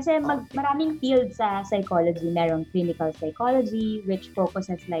personality. Kasi maraming field sa psychology. Merong clinical psychology, which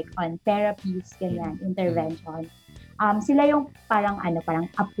focuses like on therapies, ganyan, intervention. Sila yung parang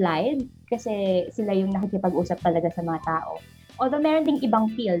applied kasi sila yung nakikipag-usap talaga sa mga tao. Although meron ding ibang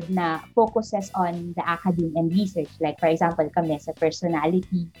field na focuses on the academe and research. Like for example, kami sa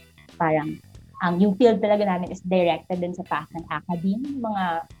personality, parang yung field talaga namin is directed din sa path ng academe.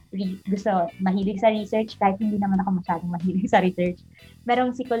 Mga gusto mahilig sa research, kahit hindi naman ako masyadong mahilig sa research.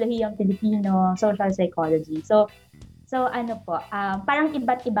 Merong psikolehiyang Pilipino, social psychology. So parang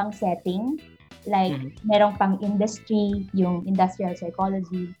iba't ibang setting. Like, merong pang industry, yung industrial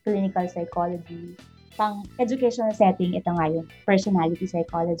psychology, clinical psychology, pang educational setting, ito nga yung personality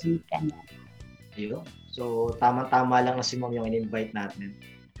psychology, ganyan. Ayun. So, tama-tama lang na si Ma'am yung in-invite natin.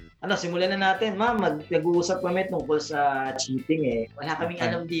 Simulan na natin. Ma'am, nag-uusap kami tungkol sa cheating eh. Wala kaming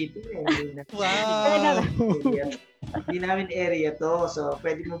alam dito eh. Wow! Hindi namin area to. So,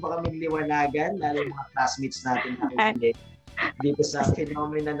 pwede mo ba kami liwanagan, lalo yung mga classmates natin dito sa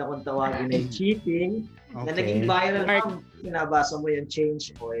phenomena na kung tawagin ay cheating, na naging viral. Ma'am, pinabasa mo yung change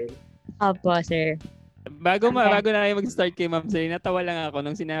oil. Opo, sir. Bago na kayo mag-start kay Ma'am Celine, natawa lang ako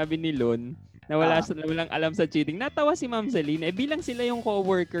nung sinabi ni Lon na walang alam sa cheating. Natawa si Ma'am Celine, bilang sila yung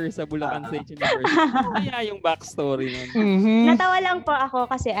co-worker sa Bulacan State University. Kaya yung backstory nun. Natawa lang po ako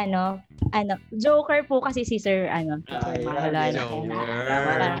kasi joker po kasi si Sir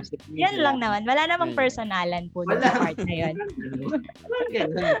Yan lang naman. Wala namang personalan po dun sa part na yun.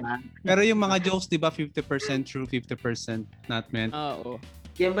 Pero yung mga jokes, di ba, 50% true, 50% not meant? Oo.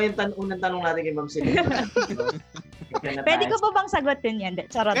 Yan ba yung unang tanong natin kay Ma'am Celine? Pwede ko po bang sagutin yan?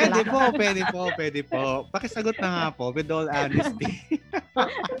 Charot lang. Pwede po. Pakisagot na nga po, with all honesty.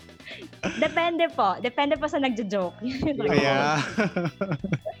 Depende po sa nagjo-joke. Kaya...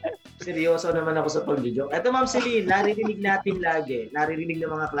 Seryoso naman ako sa pag-joke. Ito, Ma'am Celine, naririnig natin lagi, naririnig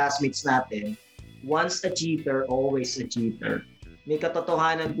ng mga classmates natin, once a cheater, always a cheater. May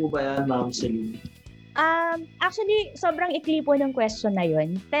katotohanan po ba yan, Ma'am Celine? Actually, sobrang ikli po ng question na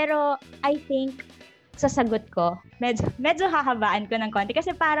yun. Pero I think sa sagot ko, medyo hahabaan ko ng konti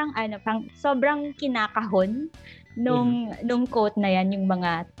kasi parang sobrang kinakahon nung quote na yan, yung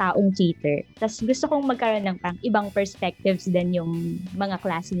mga taong cheater. Tapos gusto kong magkaroon ng ibang perspectives din yung mga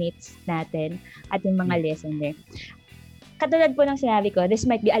classmates natin at yung mga listener. Katulad po ng sinabi ko, this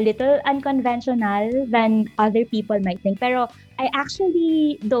might be a little unconventional than other people might think. Pero I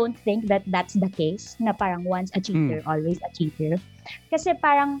actually don't think that that's the case, na parang once a cheater, always a cheater. Kasi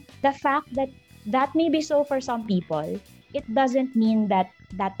parang the fact that that may be so for some people, it doesn't mean that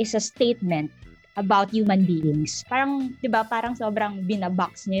that is a statement about human beings. Parang, di ba, parang sobrang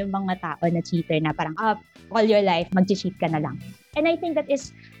binabox niya yung mga tao na cheater na parang, all your life, mag-cheat ka na lang. And I think that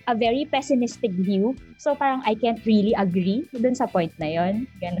is a very pessimistic view. So parang I can't really agree dun sa point na yon.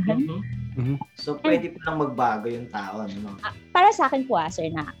 Ganun. So pwede po lang magbago yung tao, no? Para sa akin po,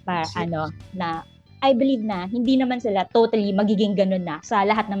 sir, na I believe na hindi naman sila totally magiging ganun na sa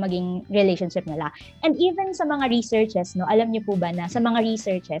lahat ng maging relationship nila. And even sa mga researches, no, alam niyo po ba na sa mga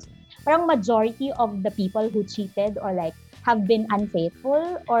researches, parang majority of the people who cheated or like have been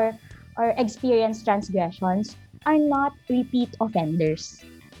unfaithful or experienced transgressions are not repeat offenders.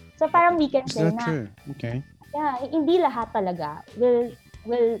 So parang we can say na, okay. Yeah, hindi lahat talaga will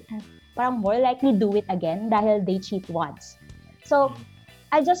parang more likely do it again dahil they cheat once. So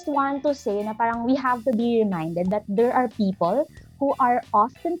I just want to say na parang we have to be reminded that there are people who are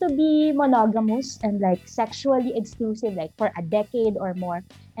often to be monogamous and like sexually exclusive like for a decade or more.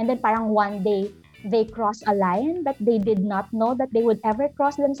 And then parang one day, they cross a line that they did not know that they would ever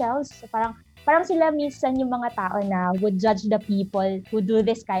cross themselves. So parang sila minsan yung mga tao na would judge the people who do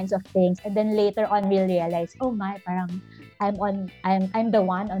these kinds of things, and then later on will realize, oh my, parang I'm the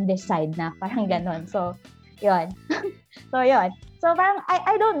one on this side na, parang ganon. So yun. So parang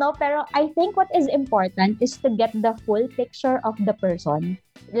I don't know, pero I think what is important is to get the full picture of the person.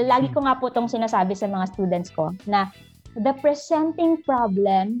 Lagi ko nga po itong sinasabi sa mga students ko na the presenting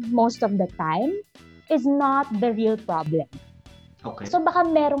problem most of the time is not the real problem. Okay. So baka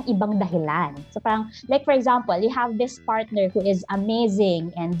merong ibang dahilan. So parang, like for example, you have this partner who is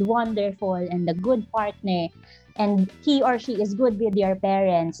amazing and wonderful and a good partner, and he or she is good with your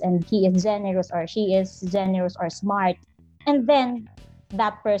parents, and he is generous or she is generous or smart, and then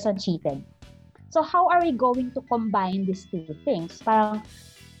that person cheated. So how are we going to combine these two things? Parang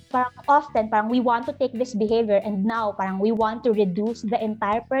often we want to take this behavior and now parang we want to reduce the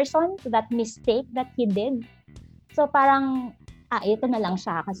entire person to that mistake that he did. So parang ito na lang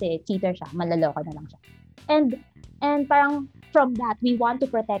siya kasi cheater siya, malaloko na lang siya. And parang from that, we want to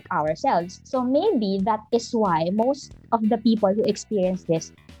protect ourselves. So maybe that is why most of the people who experience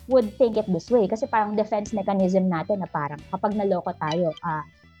this would think it this way. Kasi parang defense mechanism natin na parang kapag naloko tayo,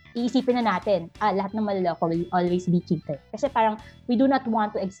 iisipin na natin, lahat ng malaloko will always be cheater. Kasi parang we do not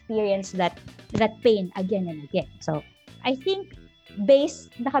want to experience that pain again and again. So I think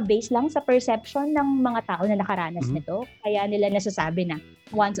naka-base lang sa perception ng mga tao na nakaranas nito, kaya nila nasasabi na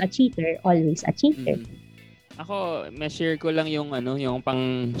once a cheater, always a cheater. Ako, ma-share ko lang yung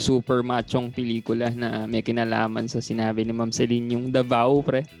pang super machong pelikula na may kinalaman sa sinabi ni Ma'am Celine, yung Davao,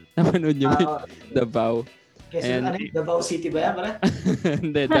 pre. Napanood niyo ba? Davao. Kasi Davao City ba yan, pre?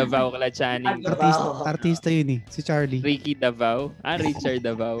 Hindi, Davao kala Channing. Artista yun eh, si Charlie. Ricky Davao. Richard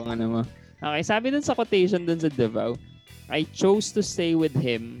Davao, mo. Okay, sabi dun sa quotation dun sa Davao, I chose to stay with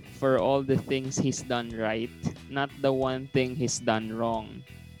him for all the things he's done right, not the one thing he's done wrong.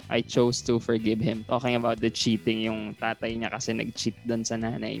 I chose to forgive him. Talking about the cheating, yung tatay niya kasi nag-cheat doon sa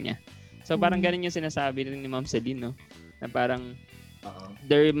nanay niya. So parang ganun yung sinasabi rin ni Ma'am Celine, no? Na parang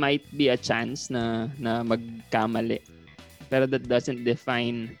there might be a chance na magkamali. Pero that doesn't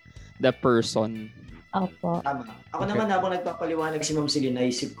define the person. Opo. Tama. Ako naman, habang nagpapaliwanag si Ma'am Celine,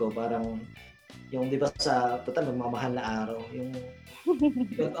 naisip ko parang yung di ba sa magmamahal na araw, yung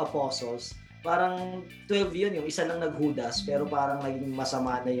 12 apostles, parang 12 yun, yung isa lang naghudas, pero parang naging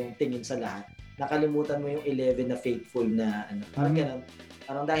masama na yung tingin sa lahat. Nakalimutan mo yung 11 na faithful na parang ganun.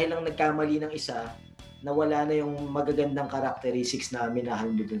 Parang dahil lang nagkamali ng isa, nawala na yung magagandang characteristics na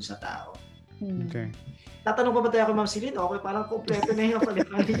minahal mo dun sa tao. Okay. Tatanong pa ba tayo kay Ma'am Celine? Okay, parang kompleto na yung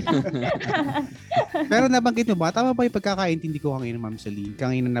paliwanag. Pero nabanggit mo ba, tama ba yung pagkakaintindi ko kanina, Ma'am Celine?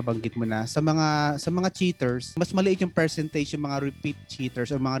 Kanina nabanggit mo na sa mga cheaters, mas maliit yung percentage yung mga repeat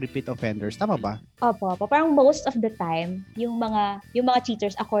cheaters or mga repeat offenders. Tama ba? Opo. Parang most of the time, yung mga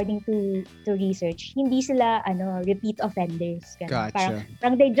cheaters according to research, hindi sila repeat offenders. Gotcha.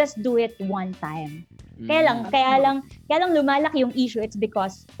 Parang they just do it one time. Kaya lang lumalaki yung issue. It's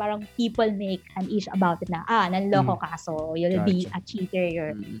because parang people make an issue about it na nanloko ka, so you'll be a cheater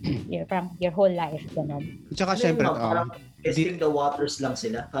your whole life, ganun. Tsaka syempre, parang testing the waters lang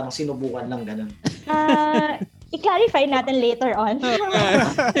sila, parang sinubukan lang ganun. I-clarify natin later on.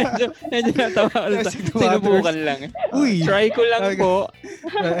 Medyo natawa ulit. Sinubukan lang. Uy! Try ko lang po.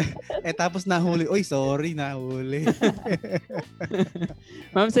 Tapos nahuli. Uy, sorry, nahuli.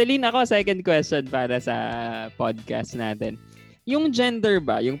 Ma'am Celine, ako second question para sa podcast natin. Yung gender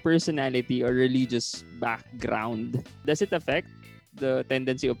ba, yung personality or religious background, does it affect the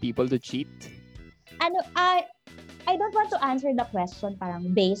tendency of people to cheat? I don't want to answer the question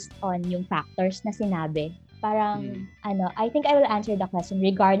parang based on yung factors na sinabi. Parang, I think I will answer the question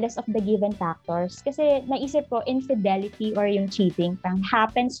regardless of the given factors. Kasi naisip ko, infidelity or yung cheating parang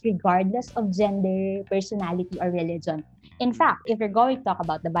happens regardless of gender, personality, or religion. In fact, if you're going to talk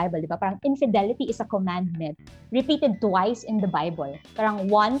about the Bible, di ba, parang infidelity is a commandment repeated twice in the Bible. Parang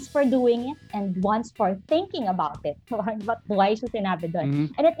once for doing it and once for thinking about it. But twice yung sinabi doon.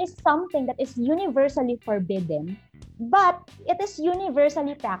 And it is something that is universally forbidden, but it is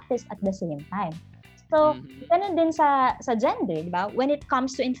universally practiced at the same time. So, ganun din sa gender, di ba? When it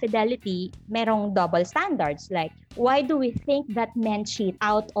comes to infidelity, merong double standards. Like, why do we think that men cheat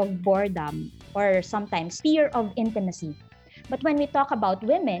out of boredom or sometimes fear of intimacy? But when we talk about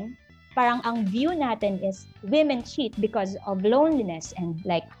women, parang ang view natin is women cheat because of loneliness and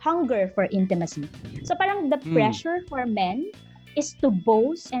like hunger for intimacy. So parang the pressure for men is to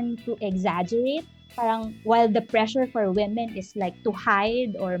boast and to exaggerate Parang while the pressure for women is like to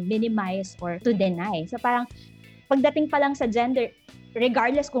hide or minimize or to deny. So parang pagdating pa lang sa gender,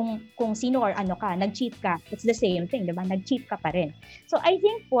 regardless kung sino or ano ka, nag-cheat ka, it's the same thing, diba? Nag-cheat ka pa rin. So I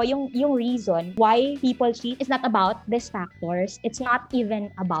think po, yung reason why people cheat is not about these factors. It's not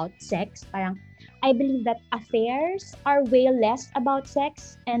even about sex. Parang, I believe that affairs are way less about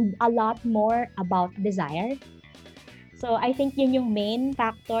sex and a lot more about desire. So I think yun yung main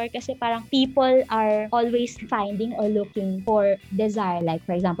factor kasi parang people are always finding or looking for desire. Like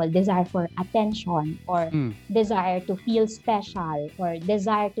for example, desire for attention or desire to feel special or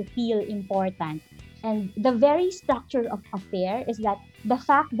desire to feel important. And the very structure of affair is that the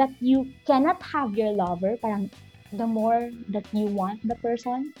fact that you cannot have your lover, parang the more that you want the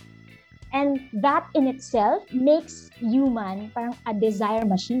person. And that in itself makes human parang a desire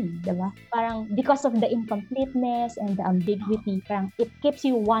machine, diba? Parang because of the incompleteness and the ambiguity, parang it keeps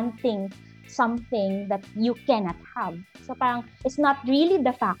you wanting something that you cannot have. So parang it's not really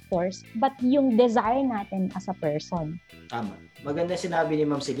the factors, but yung desire natin as a person. Tama. Maganda sinabi ni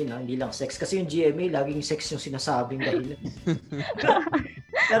Ma'am Celine, hindi lang sex. Kasi yung GMA, laging sex yung sinasabing dahilan.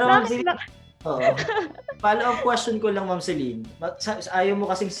 Pero Ma'am Celine, follow-up question ko lang, Ma'am Celine. Ayaw mo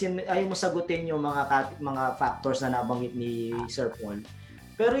sagutin yung mga factors na nabanggit ni Sir Paul.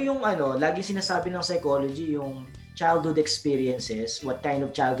 Pero yung lagi sinasabi ng psychology, yung childhood experiences, what kind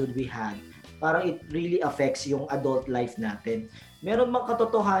of childhood we had, parang it really affects yung adult life natin. Meron bang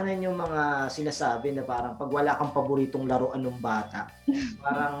katotohanan yung mga sinasabi na parang pag wala kang paboritong laruan ng bata,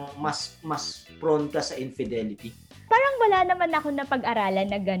 parang mas prone ka sa infidelity? Parang wala naman ako na pag-aralan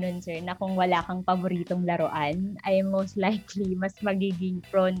na ganun, sir, na kung wala kang paboritong laruan, ay most likely mas magiging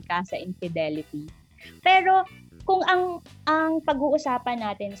prone ka sa infidelity. Pero kung ang pag-uusapan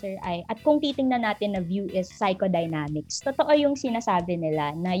natin, sir, ay, at kung titingnan natin na view is psychodynamics, totoo yung sinasabi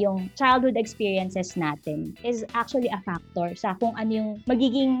nila na yung childhood experiences natin is actually a factor sa kung ano yung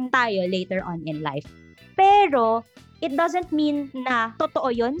magiging tayo later on in life. Pero it doesn't mean na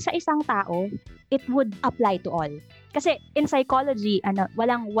totoo yun sa isang tao. It would apply to all. Kasi in psychology,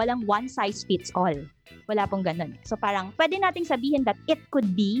 walang one size fits all. Wala pong ganun. So parang pwede nating sabihin that it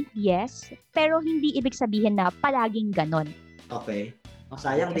could be, yes, pero hindi ibig sabihin na palaging ganun. Okay.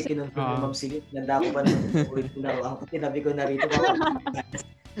 Sayang di kinunfirm ni Ma'am Celine. Nanda ko pa na ang tinabi ko na rito.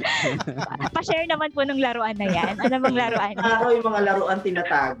 Pa-share naman po ng laruan na yan. Ano bang laruan? Yung mga laruan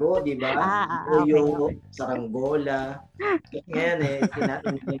tinatago, di ba? Okay. Saranggola. Ngayon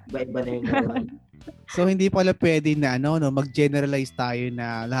iba-iba na yung laruan. So hindi pala pwede na mag-generalize tayo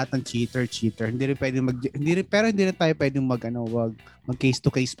na lahat ng cheater. Hindi rin tayo pwedeng mag case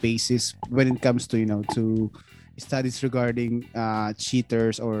to case basis when it comes to to studies regarding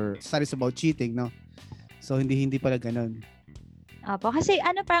cheaters or studies about cheating, no? So hindi pala ganoon. Apo, kasi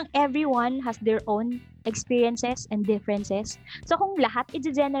parang everyone has their own experiences and differences. So kung lahat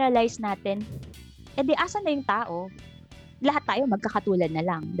i-generalize natin, edi asan na yung tao? Lahat tayo magkakatulad na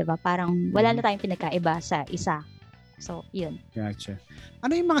lang, 'di ba? Parang wala na tayong pinagkaiba sa isa. So, 'yun. Gotcha.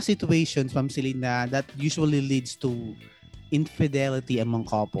 Ano yung mga situations, Ma'am Celine, that usually leads to infidelity among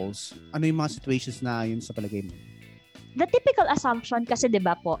couples? Ano yung mga situations na yun sa palagay mo? The typical assumption kasi 'di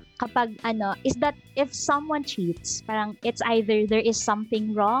ba po, kapag is that if someone cheats, parang it's either there is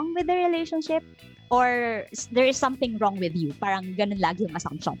something wrong with the relationship or there is something wrong with you. Parang ganun lagi yung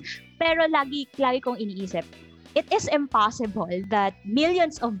assumption. Pero lagi kong iniisip, it is impossible that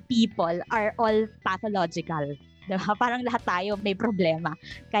millions of people are all pathological. Diba? Parang lahat tayo may problema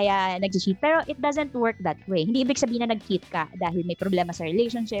kaya nag-cheat. Pero it doesn't work that way. Hindi ibig sabihin na nag-cheat ka dahil may problema sa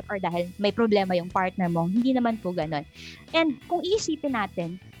relationship or dahil may problema yung partner mo. Hindi naman po ganun. And kung iisipin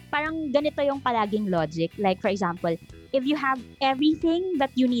natin, parang ganito yung palaging logic. Like for example, if you have everything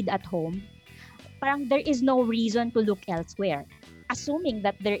that you need at home, parang there is no reason to look elsewhere. Assuming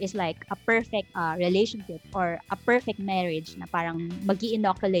that there is like a perfect relationship or a perfect marriage na parang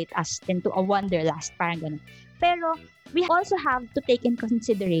mag-i-inoculate us into a wanderlust, parang ganun. Pero we also have to take in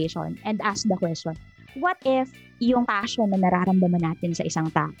consideration and ask the question, what if yung passion na nararamdaman natin sa isang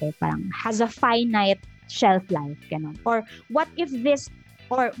tao parang has a finite shelf life, ganun? Or what if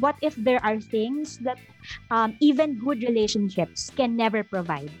there are things that even good relationships can never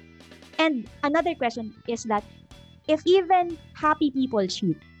provide? And another question is that if even happy people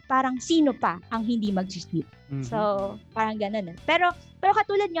cheat, parang sino pa ang hindi mag-cheat? Mm-hmm. So, parang ganun. Pero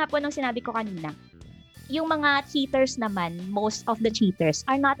katulad nga po ng sinabi ko kanina, yung mga cheaters naman, most of the cheaters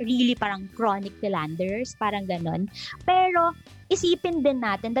are not really parang chronic philanderers, parang ganun. Pero isipin din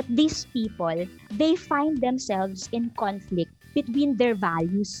natin that these people, they find themselves in conflict between their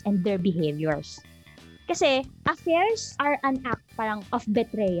values and their behaviors. Kasi affairs are an act parang of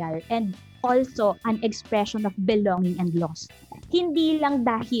betrayal and also an expression of belonging and loss. Hindi lang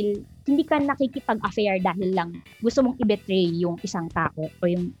dahil, hindi ka nakikipag-affair dahil lang gusto mong i-betray yung isang tao o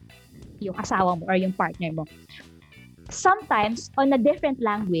yung asawa mo or yung partner mo. Sometimes, on a different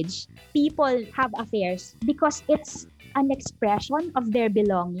language, people have affairs because it's an expression of their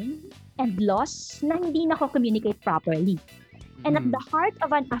belonging and loss na hindi na-communicate properly. And at the heart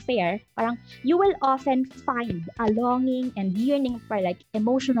of an affair, parang you will often find a longing and yearning for like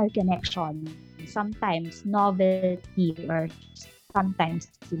emotional connection. Sometimes novelty or sometimes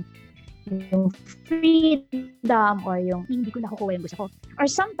yung freedom or yung hindi ko nakukuha yung gusto ko. Or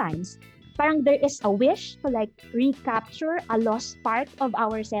sometimes, parang there is a wish to like recapture a lost part of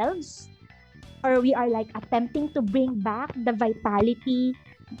ourselves. Or we are like attempting to bring back the vitality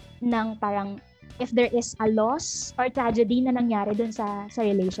ng parang if there is a loss or tragedy na nangyari dun sa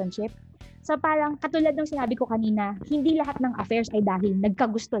relationship. So parang katulad ng sinabi ko kanina, hindi lahat ng affairs ay dahil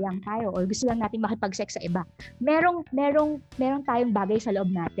nagkagusto lang tayo or gusto lang natin makipag-sex sa iba. Merong tayong bagay sa loob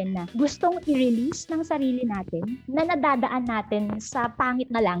natin na gustong i-release ng sarili natin na nadadaan natin sa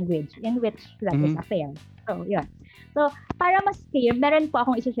pangit na language in which that is affair. So, yun. So, para mas clear, meron po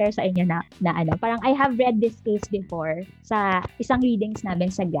akong i-share sa inyo na ano, parang I have read this case before sa isang readings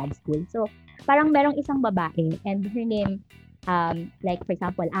namin sa grad school. So, parang merong isang babae and her name, like for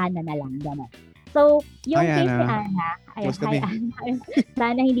example, Ana na lang, gano'n. So, yung case ni Ana, hi Ana,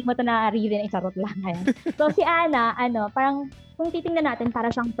 sana hindi mo ito na-read, charot lang. Ayan. So, si Ana, parang kung titingnan natin, para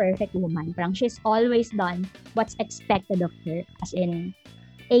siyang perfect woman. Parang she's always done what's expected of her. As in,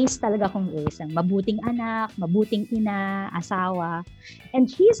 ace talaga kung ace. Ang mabuting anak, mabuting ina, asawa. And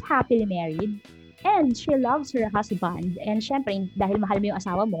she's happily married. And she loves her husband. And syempre, dahil mahal mo yung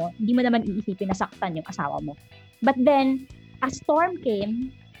asawa mo, hindi mo naman iisipin na saktan yung asawa mo. But then, a storm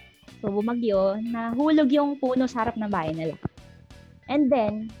came. So, bumagyo, nahulog yung puno sa harap ng bahay nila. And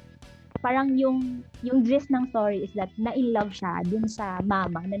then, parang yung gist ng story is that na-in-love siya dun sa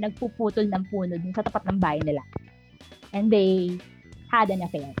mama na nagpuputol ng puno dun sa tapat ng bahay nila. And they had an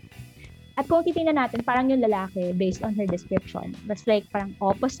affair. At kung titingnan natin, parang yung lalaki, based on her description, was like parang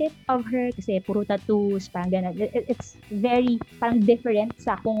opposite of her kasi puro tattoos, parang gano'n. It's very parang different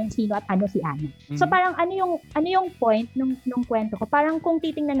sa kung sino at ano si Ana. So parang ano yung point nung kwento ko? Parang kung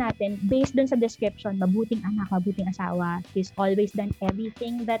titingnan natin, based dun sa description, mabuting anak, mabuting asawa, she's always done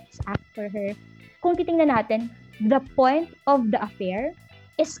everything that's asked for her. Kung titingnan natin, the point of the affair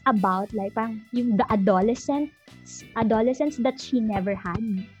is about like parang yung the adolescence that she never had.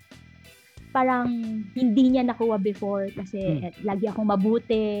 Parang hindi niya nakuha before kasi lagi akong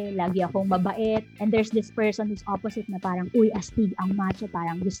mabuti, lagi akong mabait, and there's this person who's opposite na parang, uy, astig ang macho,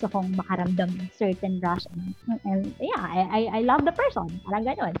 parang gusto kong makaramdam ng certain rush. And yeah, I love the person. Parang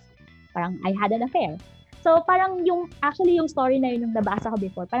gano'n. Parang I had an affair. So parang yung story na yun nung nabasa ko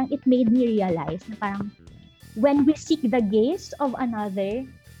before, parang it made me realize na parang when we seek the gaze of another,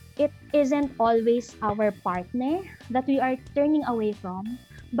 it isn't always our partner that we are turning away from,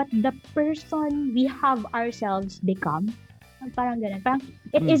 but the person we have ourselves become. Parang ganun. Parang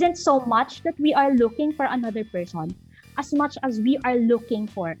it isn't so much that we are looking for another person as much as we are looking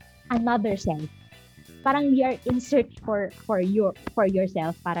for another self. Parang we are in search for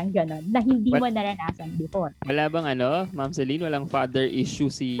yourself, parang ganun, na hindi mo naranasan before. Wala bang Ma'am Celine, walang father issue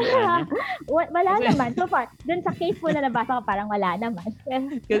si Ana? Wala naman. So far, dun sa case mo na nabasa ko, parang wala naman.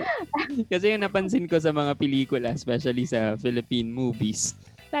 Kasi yung napansin ko sa mga pelikula, especially sa Philippine movies,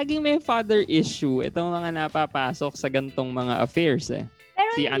 laging may father issue. Itong mga napapasok sa gantong mga affairs eh. Pero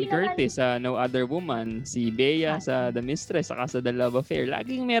si Ann Curtis sa No Other Woman, si Bea sa The Mistress, saka sa The Love Affair.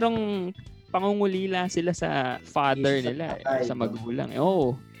 Laging merong pangungulila sila sa father nila, sa magulang.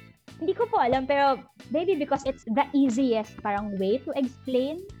 Oo. Hindi ko po alam, pero maybe because it's the easiest parang way to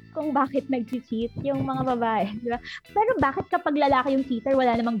explain kung bakit nag-cheat yung mga babae. Diba? Pero bakit kapag lalaki yung cheater,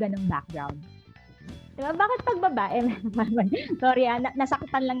 wala namang ganong background? Diba? Bakit pag babae? Sorry,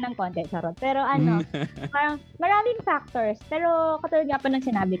 nasaktan lang ng konti, charot. Pero parang maraming factors. Pero katulad nga pa ng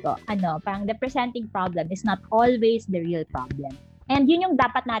sinabi ko, parang the presenting problem is not always the real problem. And yun yung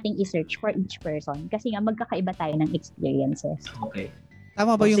dapat nating i-search for each person kasi nga magkakaiba tayo ng experiences. Okay.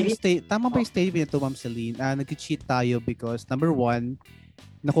 Tama ba yung statement ito, Ma'am Celine? Nag-cheat tayo because number one,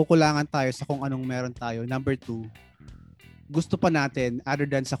 nakukulangan tayo sa kung anong meron tayo. Number two, gusto pa natin other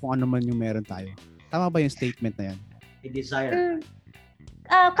than sa kung ano man yung meron tayo. Tama ba yung statement na yan? I-desire.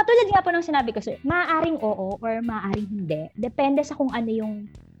 Katulad nga po ng sinabi ko, sir, maaaring oo or maaaring hindi. Depende sa kung ano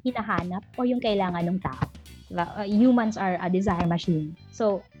yung hinahanap o yung kailangan ng tao. Humans are a desire machine.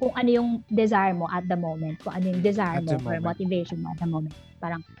 So, kung ano yung desire mo at the moment, kung ano yung desire mo or motivation mo at the moment,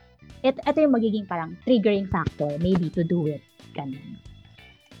 parang, ito yung magiging parang triggering factor maybe to do it. Ganun.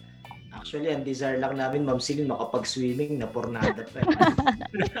 Actually, ang desire lang namin, Ma'am Celine, makapag-swimming na pornada pa.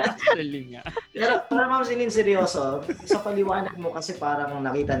 Actually nga. Pero Ma'am Celine, seryoso, sa paliwanag mo kasi parang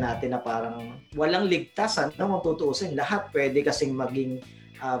nakita natin na parang walang ligtas, kung tutuusin. Lahat pwede kasing maging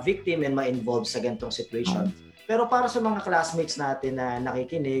victim and ma-involve sa ganitong situation. Pero para sa mga classmates natin na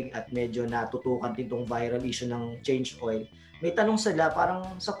nakikinig at medyo natutukan din itong viral issue ng change oil, may tanong sila,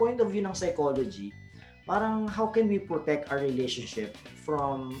 parang sa point of view ng psychology, parang how can we protect our relationship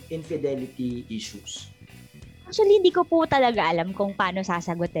from infidelity issues? Actually, hindi ko po talaga alam kung paano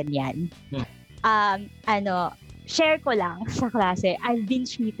sasagutin yan. Share ko lang sa klase, I've been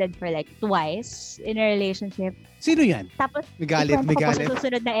cheated for like twice in a relationship. Sino yan? Tapos, May galit, may ikwento ko po galit. sa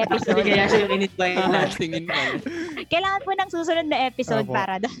susunod na Actually, episode. kaya siya yung in-invite na. Tingin ko. Kailangan po ng susunod na episode Opo.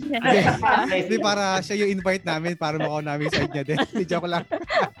 para doon. Hindi, para siya yung invite namin para makuha namin side niya din. Hindi, joke lang.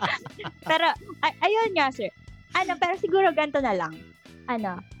 Pero, ayun nga, sir. Pero siguro ganito na lang.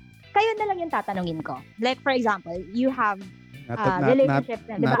 Kayo na lang yung tatanungin ko. Like, for example, you have relationship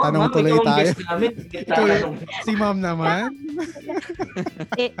na, di ba? Natanong Ma'am, tuloy ikaw ang tayo. guest namin. Si ma'am naman.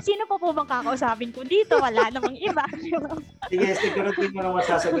 Sino po bang kakausapin ko dito? Wala namang iba. Sige, siguro din mo nang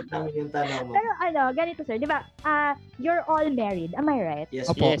masasagot namin yung tanong mo. Pero ganito sir, di ba? You're all married, am I right?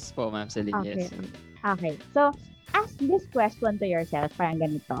 Yes, Opo. Yes po, Ma'am Celine. Okay. Yes. Okay. So, ask this question to yourself, parang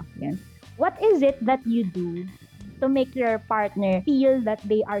ganito. Yan. What is it that you do to make your partner feel that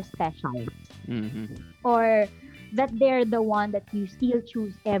they are special? Mhm. Or that they're the one that you still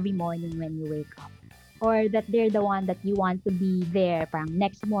choose every morning when you wake up? Or that they're the one that you want to be there parang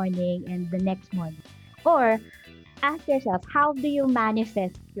next morning and the next morning? Or ask yourself, how do you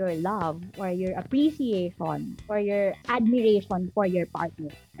manifest your love or your appreciation or your admiration for your partner?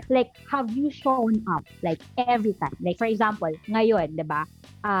 Like, have you shown up like every time? Like, for example, ngayon, di ba?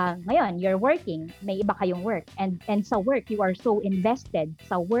 Ngayon, you're working, may iba kayong work. And sa work, you are so invested.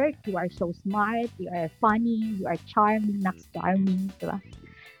 Sa work, you are so smart, you are funny, you are charming, not charming, di ba?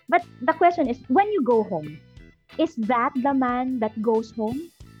 But the question is, when you go home, is that the man that goes home?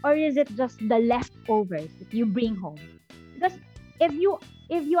 Or is it just the leftovers that you bring home? Because if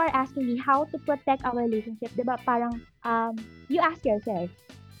you are asking me how to protect our relationship, di ba, parang you ask yourself,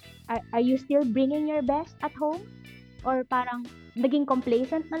 are you still bringing your best at home? Or parang naging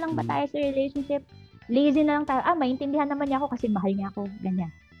complacent na lang ba tayo sa relationship? Lazy na lang tayo. Maintindihan naman niya ako kasi mahal niya ako. Ganyan.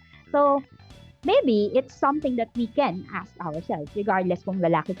 So, maybe it's something that we can ask ourselves regardless kung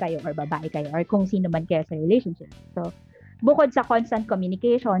lalaki kayo or babae kayo or kung sino man kayo sa relationship. So, bukod sa constant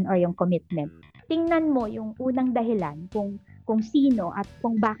communication or yung commitment, tingnan mo yung unang dahilan kung sino at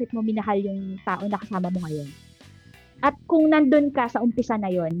kung bakit mo minahal yung tao na kasama mo ngayon. At kung nandun ka sa umpisa na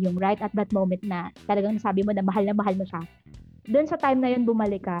yon, yung right at that moment na talagang sabi mo na mahal mo siya, dun sa time na yun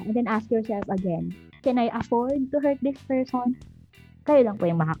bumalik ka and then ask yourself again, can I afford to hurt this person? Kayo lang po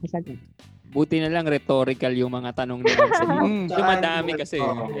yung makakasagot. Buti na lang rhetorical yung mga tanong ni Ma'am Celine. Tsaka, Dumadami kasi.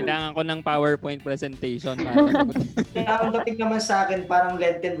 Oo. Kailangan ko ng PowerPoint presentation. Para Kaya ang dating naman sa akin, parang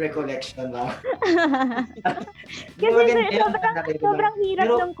Lenten recollection ba? Kasi sobrang hirap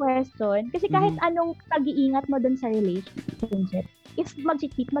Pero- ng question. Kasi kahit anong pag-iingat mo dun sa relationship, if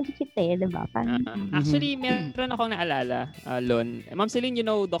mag-cheat di ba? Actually, meron akong naalala, Lon. Ma'am Celine, you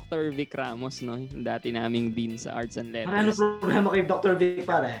know Dr. Vic Ramos, no? Yung dati naming dean sa Arts and Ano Letters. problema kay Dr. Vic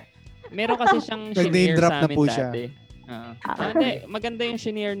pare? Meron kasi siyang Nag-name shinare drop sa na amin po siya. dati. Hindi, maganda yung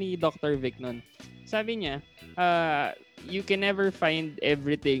shinare ni Dr. Vic nun. Sabi niya, you can never find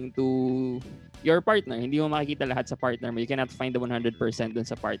everything to your partner. Hindi mo makikita lahat sa partner mo. You cannot find the 100% dun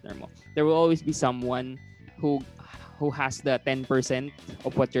sa partner mo. There will always be someone who has the 10%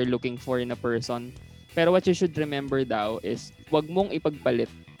 of what you're looking for in a person. Pero what you should remember daw is, wag mong ipagpalit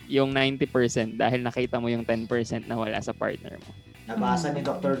yung 90% dahil nakita mo yung 10% na wala sa partner mo. Nabasa ni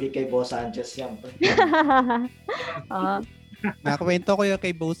Dr. Vic kay Boss Sanchez yan. Nakakwento ko yung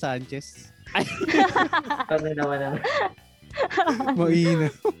kay Bo Sanchez. Ano naman ang... Moina.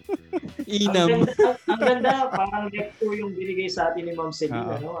 Ang ganda, parang lecture yung binigay sa atin ni Ma'am Celine.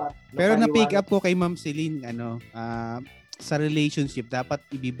 Oo. At Pero na-pick napaliwanag- up ko kay Ma'am Celine, sa relationship, dapat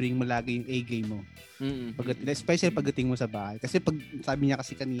ibibring mo lagi yung A-game mo. Especially pagdating mo sa bahay. Kasi sabi niya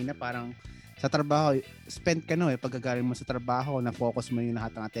kasi kanina, parang sa trabaho, spend ka pagkagaling mo sa trabaho, na-focus mo yung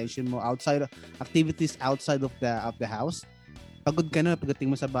lahat ng attention mo activities outside of the house. Pagod ka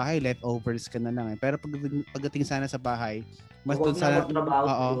pagdating mo sa bahay, leftovers ka na lang. Pero pagdating sana sa bahay, mas Huwag doon na sana, magtrabaho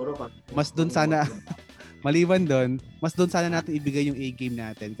oo, siguro. mas doon sana, maliban doon, mas doon sana natin ibigay yung A-game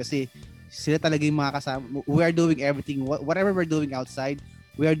natin. Kasi sila talaga yung mga kasama. We are doing everything, whatever we're doing outside,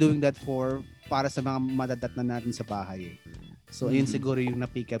 we are doing that para sa mga madadat na natin sa bahay. So, ayun siguro yung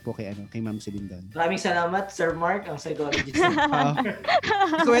napika po kay Ma'am Celine doon. Maraming salamat, Sir Mark, ang psychologist.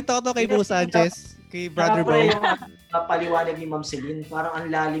 Kwento ko to kay Boo Sanchez, kay Brother Bo. Yung paliwanag ni Ma'am Celine, parang ang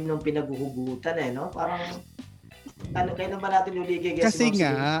lalim ng pinaghuhugutan no? Parang, kailan ba natin uligay guys Kasi si Ma'am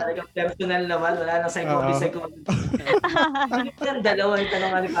nga, Celine? Talagang personal naman, wala nang psychologist. Yung dalawa yung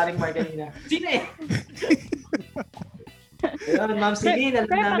tanong ni paring Mark kanina. Sino eh? Ayun, Ma'am Celine,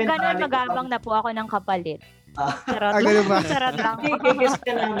 alam Pero namin. ganun, magabang na po ako ng kapalit. Charot ganun ba? lang. Charot lang. Kikis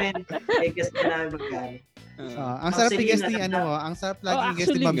ka namin. Kikis ka namin magkano. Ang sarap Celine, i-guest ni alam ang sarap lagi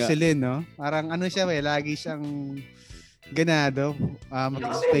i-guest ni actually Ma'am nga. Celine, no? Parang siya lagi siyang ganado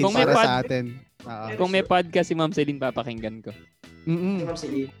mag-explain Kung may para pod- sa atin. Kung may podcast si Ma'am Celine, papakinggan ko. Si Ma'am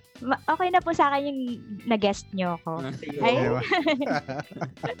Celine. Okay na po sa akin yung nag-guest nyo ako. Ay. Diba?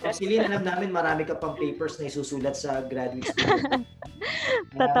 Ma'am Celine, alam namin marami ka pang papers na isusulat sa graduate student.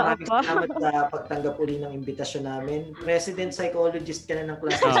 Totoo Maraming po. salamat sa pagtanggap uli ng imbitasyon namin. Resident psychologist ka na ng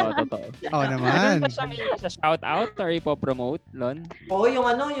class. Oo, totoo. Oo naman. Meron ba siyang shout out or ipo-promote, Lon? Oo,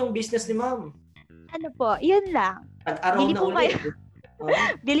 yung business ni Ma'am. Ano po, yun lang. Nag-araw Bili na po ulit.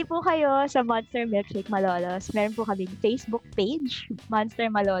 Bili po kayo sa Monster Milkshake Malolos. Meron po kami Facebook page, Monster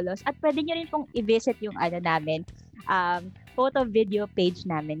Malolos. At pwede nyo rin pong i-visit yung namin, photo video page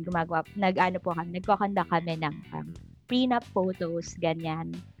namin. Nagkakanda kami ng prenup photos,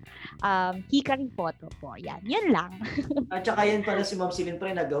 ganyan. Hikari photo po. Yun lang. At saka yan pala si Ma'am Celine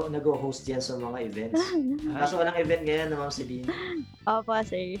pre, nag-host yan sa mga events. Kaso walang event ngayon na Ma'am Celine. Opo,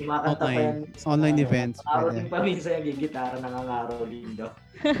 sir. Kumakanta pa yan. Online events. Araw din pa minsan yung gitara nangangaraw lindo.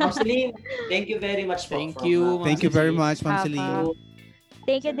 Ma'am Celine, thank you very much po. Thank you, Ma'am Thank you very Celine. much, Ma'am Apa. Celine.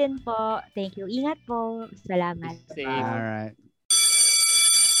 Thank you din po. Thank you. Ingat po. Salamat. Same. Alright.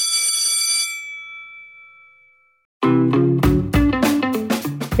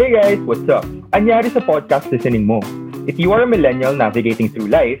 Hey guys, what's up? Anyari sa podcast listening mo. If you are a millennial navigating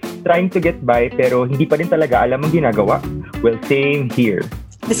through life, trying to get by pero hindi pa rin talaga alam ang ginagawa, well, same here.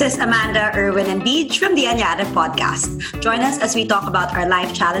 This is Amanda, Irwin, and Beach from the Anyada podcast. Join us as we talk about our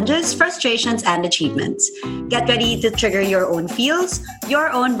life challenges, frustrations, and achievements. Get ready to trigger your own feels,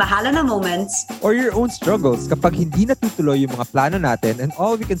 your own bahala na moments, or your own struggles kapag hindi natutuloy yung mga plano natin, and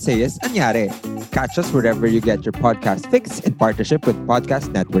all we can say is, anyari. Catch us wherever you get your podcast fix in partnership with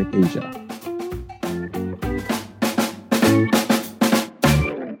Podcast Network Asia.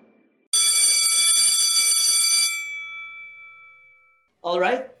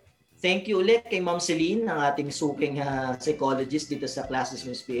 Alright. Thank you ulit kay Ma'am Celine, ang ating suking psychologist dito sa Classes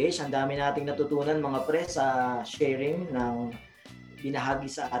Miss PH. Ang dami nating natutunan mga pre sa sharing ng binahagi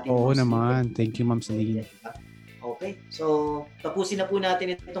sa ating Oo mga naman. student. Thank you, Ma'am Celine. Okay. So, tapusin na po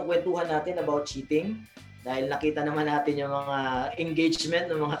natin itong kwentuhan natin about cheating. Dahil nakita naman natin yung mga engagement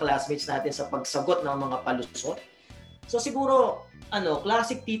ng mga classmates natin sa pagsagot ng mga palusot. So siguro,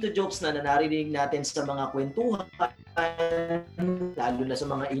 classic tito jokes na narinig natin sa mga kwentuhan, lalo na sa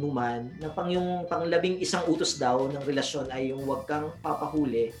mga inuman, na yung pang-11 utos daw ng relasyon ay yung huwag kang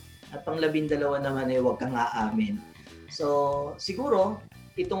papahuli at pang-12 naman ay huwag kang aamin. So siguro,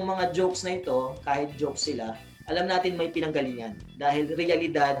 itong mga jokes na ito, kahit jokes sila, alam natin may pinanggalingan dahil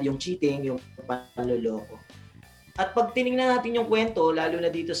realidad yung cheating, yung panloloko. At pag tinignan natin yung kwento, lalo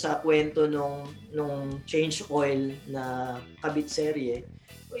na dito sa kwento nung change oil na kabit serye,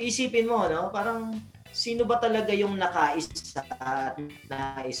 isipin mo, parang sino ba talaga yung nakaisa at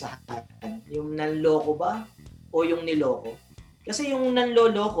naisahan? Yung nanloko ba o yung niloko? Kasi yung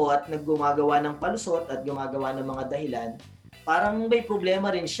nanloloko at naggumagawa ng palusot at gumagawa ng mga dahilan, parang may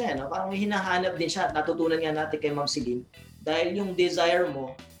problema rin siya, Parang may hinahanap din siya at natutunan nga natin kay Ma'am Celine dahil yung desire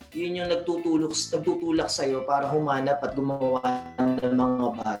mo, yun yung nagtutulak sa'yo para humanap at gumawa ng mga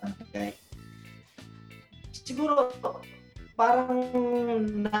bagay. Siguro, parang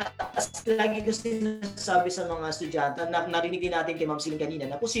lagi ko sinasabi sa mga estudyante, narinig din natin kay Ma'am Celine kanina,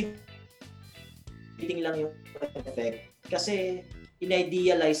 na posible lang yung effect. Kasi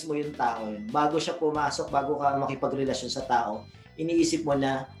in-idealize mo yung tao yun. Bago siya pumasok, bago ka makipagrelasyon sa tao, iniisip mo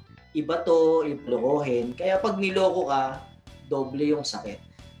na iba to, ilokohin. Kaya pag niloko ka, doble yung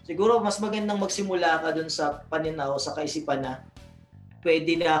sakit. Siguro mas magandang magsimula ka dun sa paninaw, sa kaisipan na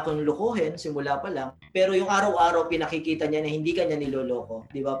pwede na akong lokohin, simula pa lang. Pero yung araw-araw pinakikita niya na hindi ka niya niloloko.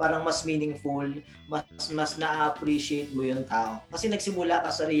 Di ba? Parang mas meaningful, mas na-appreciate mo yung tao. Kasi nagsimula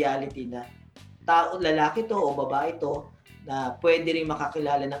ka sa reality na tao, lalaki to o babae to, na pwede rin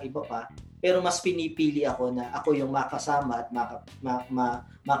makakilala ng iba pa, pero mas pinipili ako na ako yung makasama at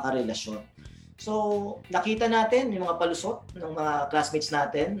makarelasyon. So, nakita natin yung mga palusot ng mga classmates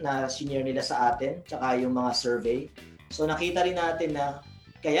natin na senior nila sa atin, tsaka yung mga survey. So, nakita rin natin na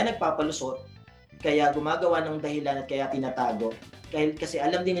kaya nagpapalusot kaya gumagawa ng dahilan at kaya tinatago. Kasi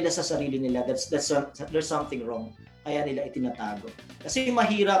alam din nila sa sarili nila there's something wrong. Kaya nila itinatago. Kasi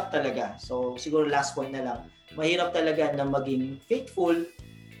mahirap talaga. So siguro last point na lang. Mahirap talaga na maging faithful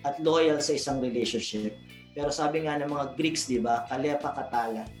at loyal sa isang relationship. Pero sabi nga ng mga Greeks, di ba? Kalepa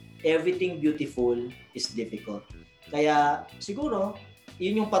katala. Everything beautiful is difficult. Kaya siguro,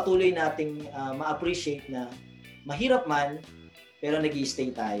 yun yung patuloy nating ma-appreciate na mahirap man, pero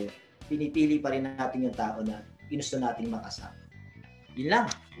nag-i-stay tayo. Pinipili pa rin natin yung tao na ginusto nating makasama. Yun lang.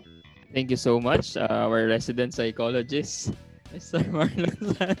 Thank you so much, our resident psychologist, Mr. Marlon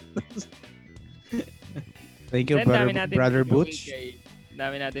Santos. Thank you, Brother Butch.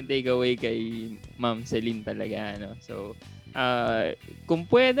 Dami natin takeaway kay Ma'am Celine talaga. No? So, kung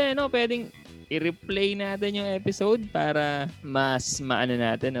pwede, no, pwedeng i-replay natin yung episode para mas maano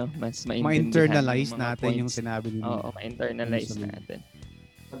natin, no? Mas ma-internalize natin yung sinabi nila. Oo, ma-internalize natin.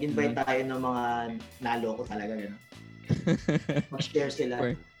 Mag-invite tayo ng mga naloko talaga. Gano'n. Mag-share sila.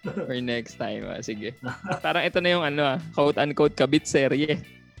 For next time. Sige. Parang ito na yung quote-unquote kabit serye.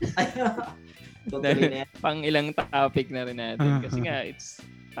 Pang ilang topic na rin natin. Kasi nga, it's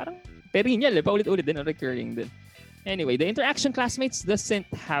parang perennial. Paulit-ulit din. Recurring din. Anyway, the interaction classmates doesn't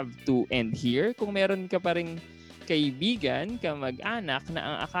have to end here. Kung meron ka pa ring kaibigan, kamag-anak na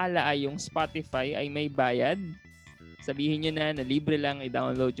ang akala ay yung Spotify ay may bayad, sabihin nyo na libre lang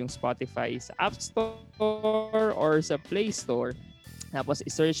i-download yung Spotify sa App Store or sa Play Store. Tapos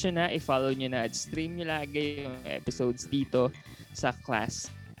i-search nyo na, i-follow nyo na at stream nyo lagi yung episodes dito sa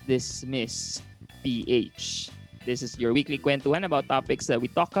Class Dismiss PH. This is your weekly kwentuhan about topics that we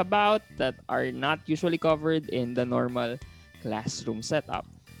talk about that are not usually covered in the normal classroom setup.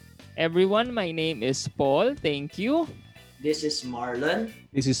 Everyone, my name is Paul. Thank you. This is Marlon.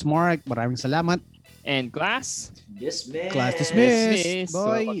 This is Mark. Maraming salamat. And class? Dismiss. Class dismiss.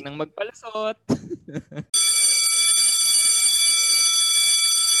 Boy. So, wag nang magpalasot.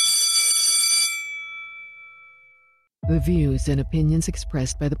 The views and opinions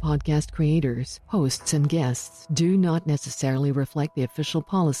expressed by the podcast creators, hosts, and guests do not necessarily reflect the official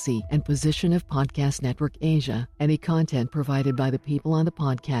policy and position of Podcast Network Asia. Any content provided by the people on the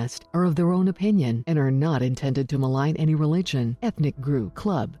podcast are of their own opinion and are not intended to malign any religion, ethnic group,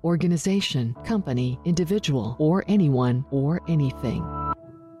 club, organization, company, individual, or anyone or anything.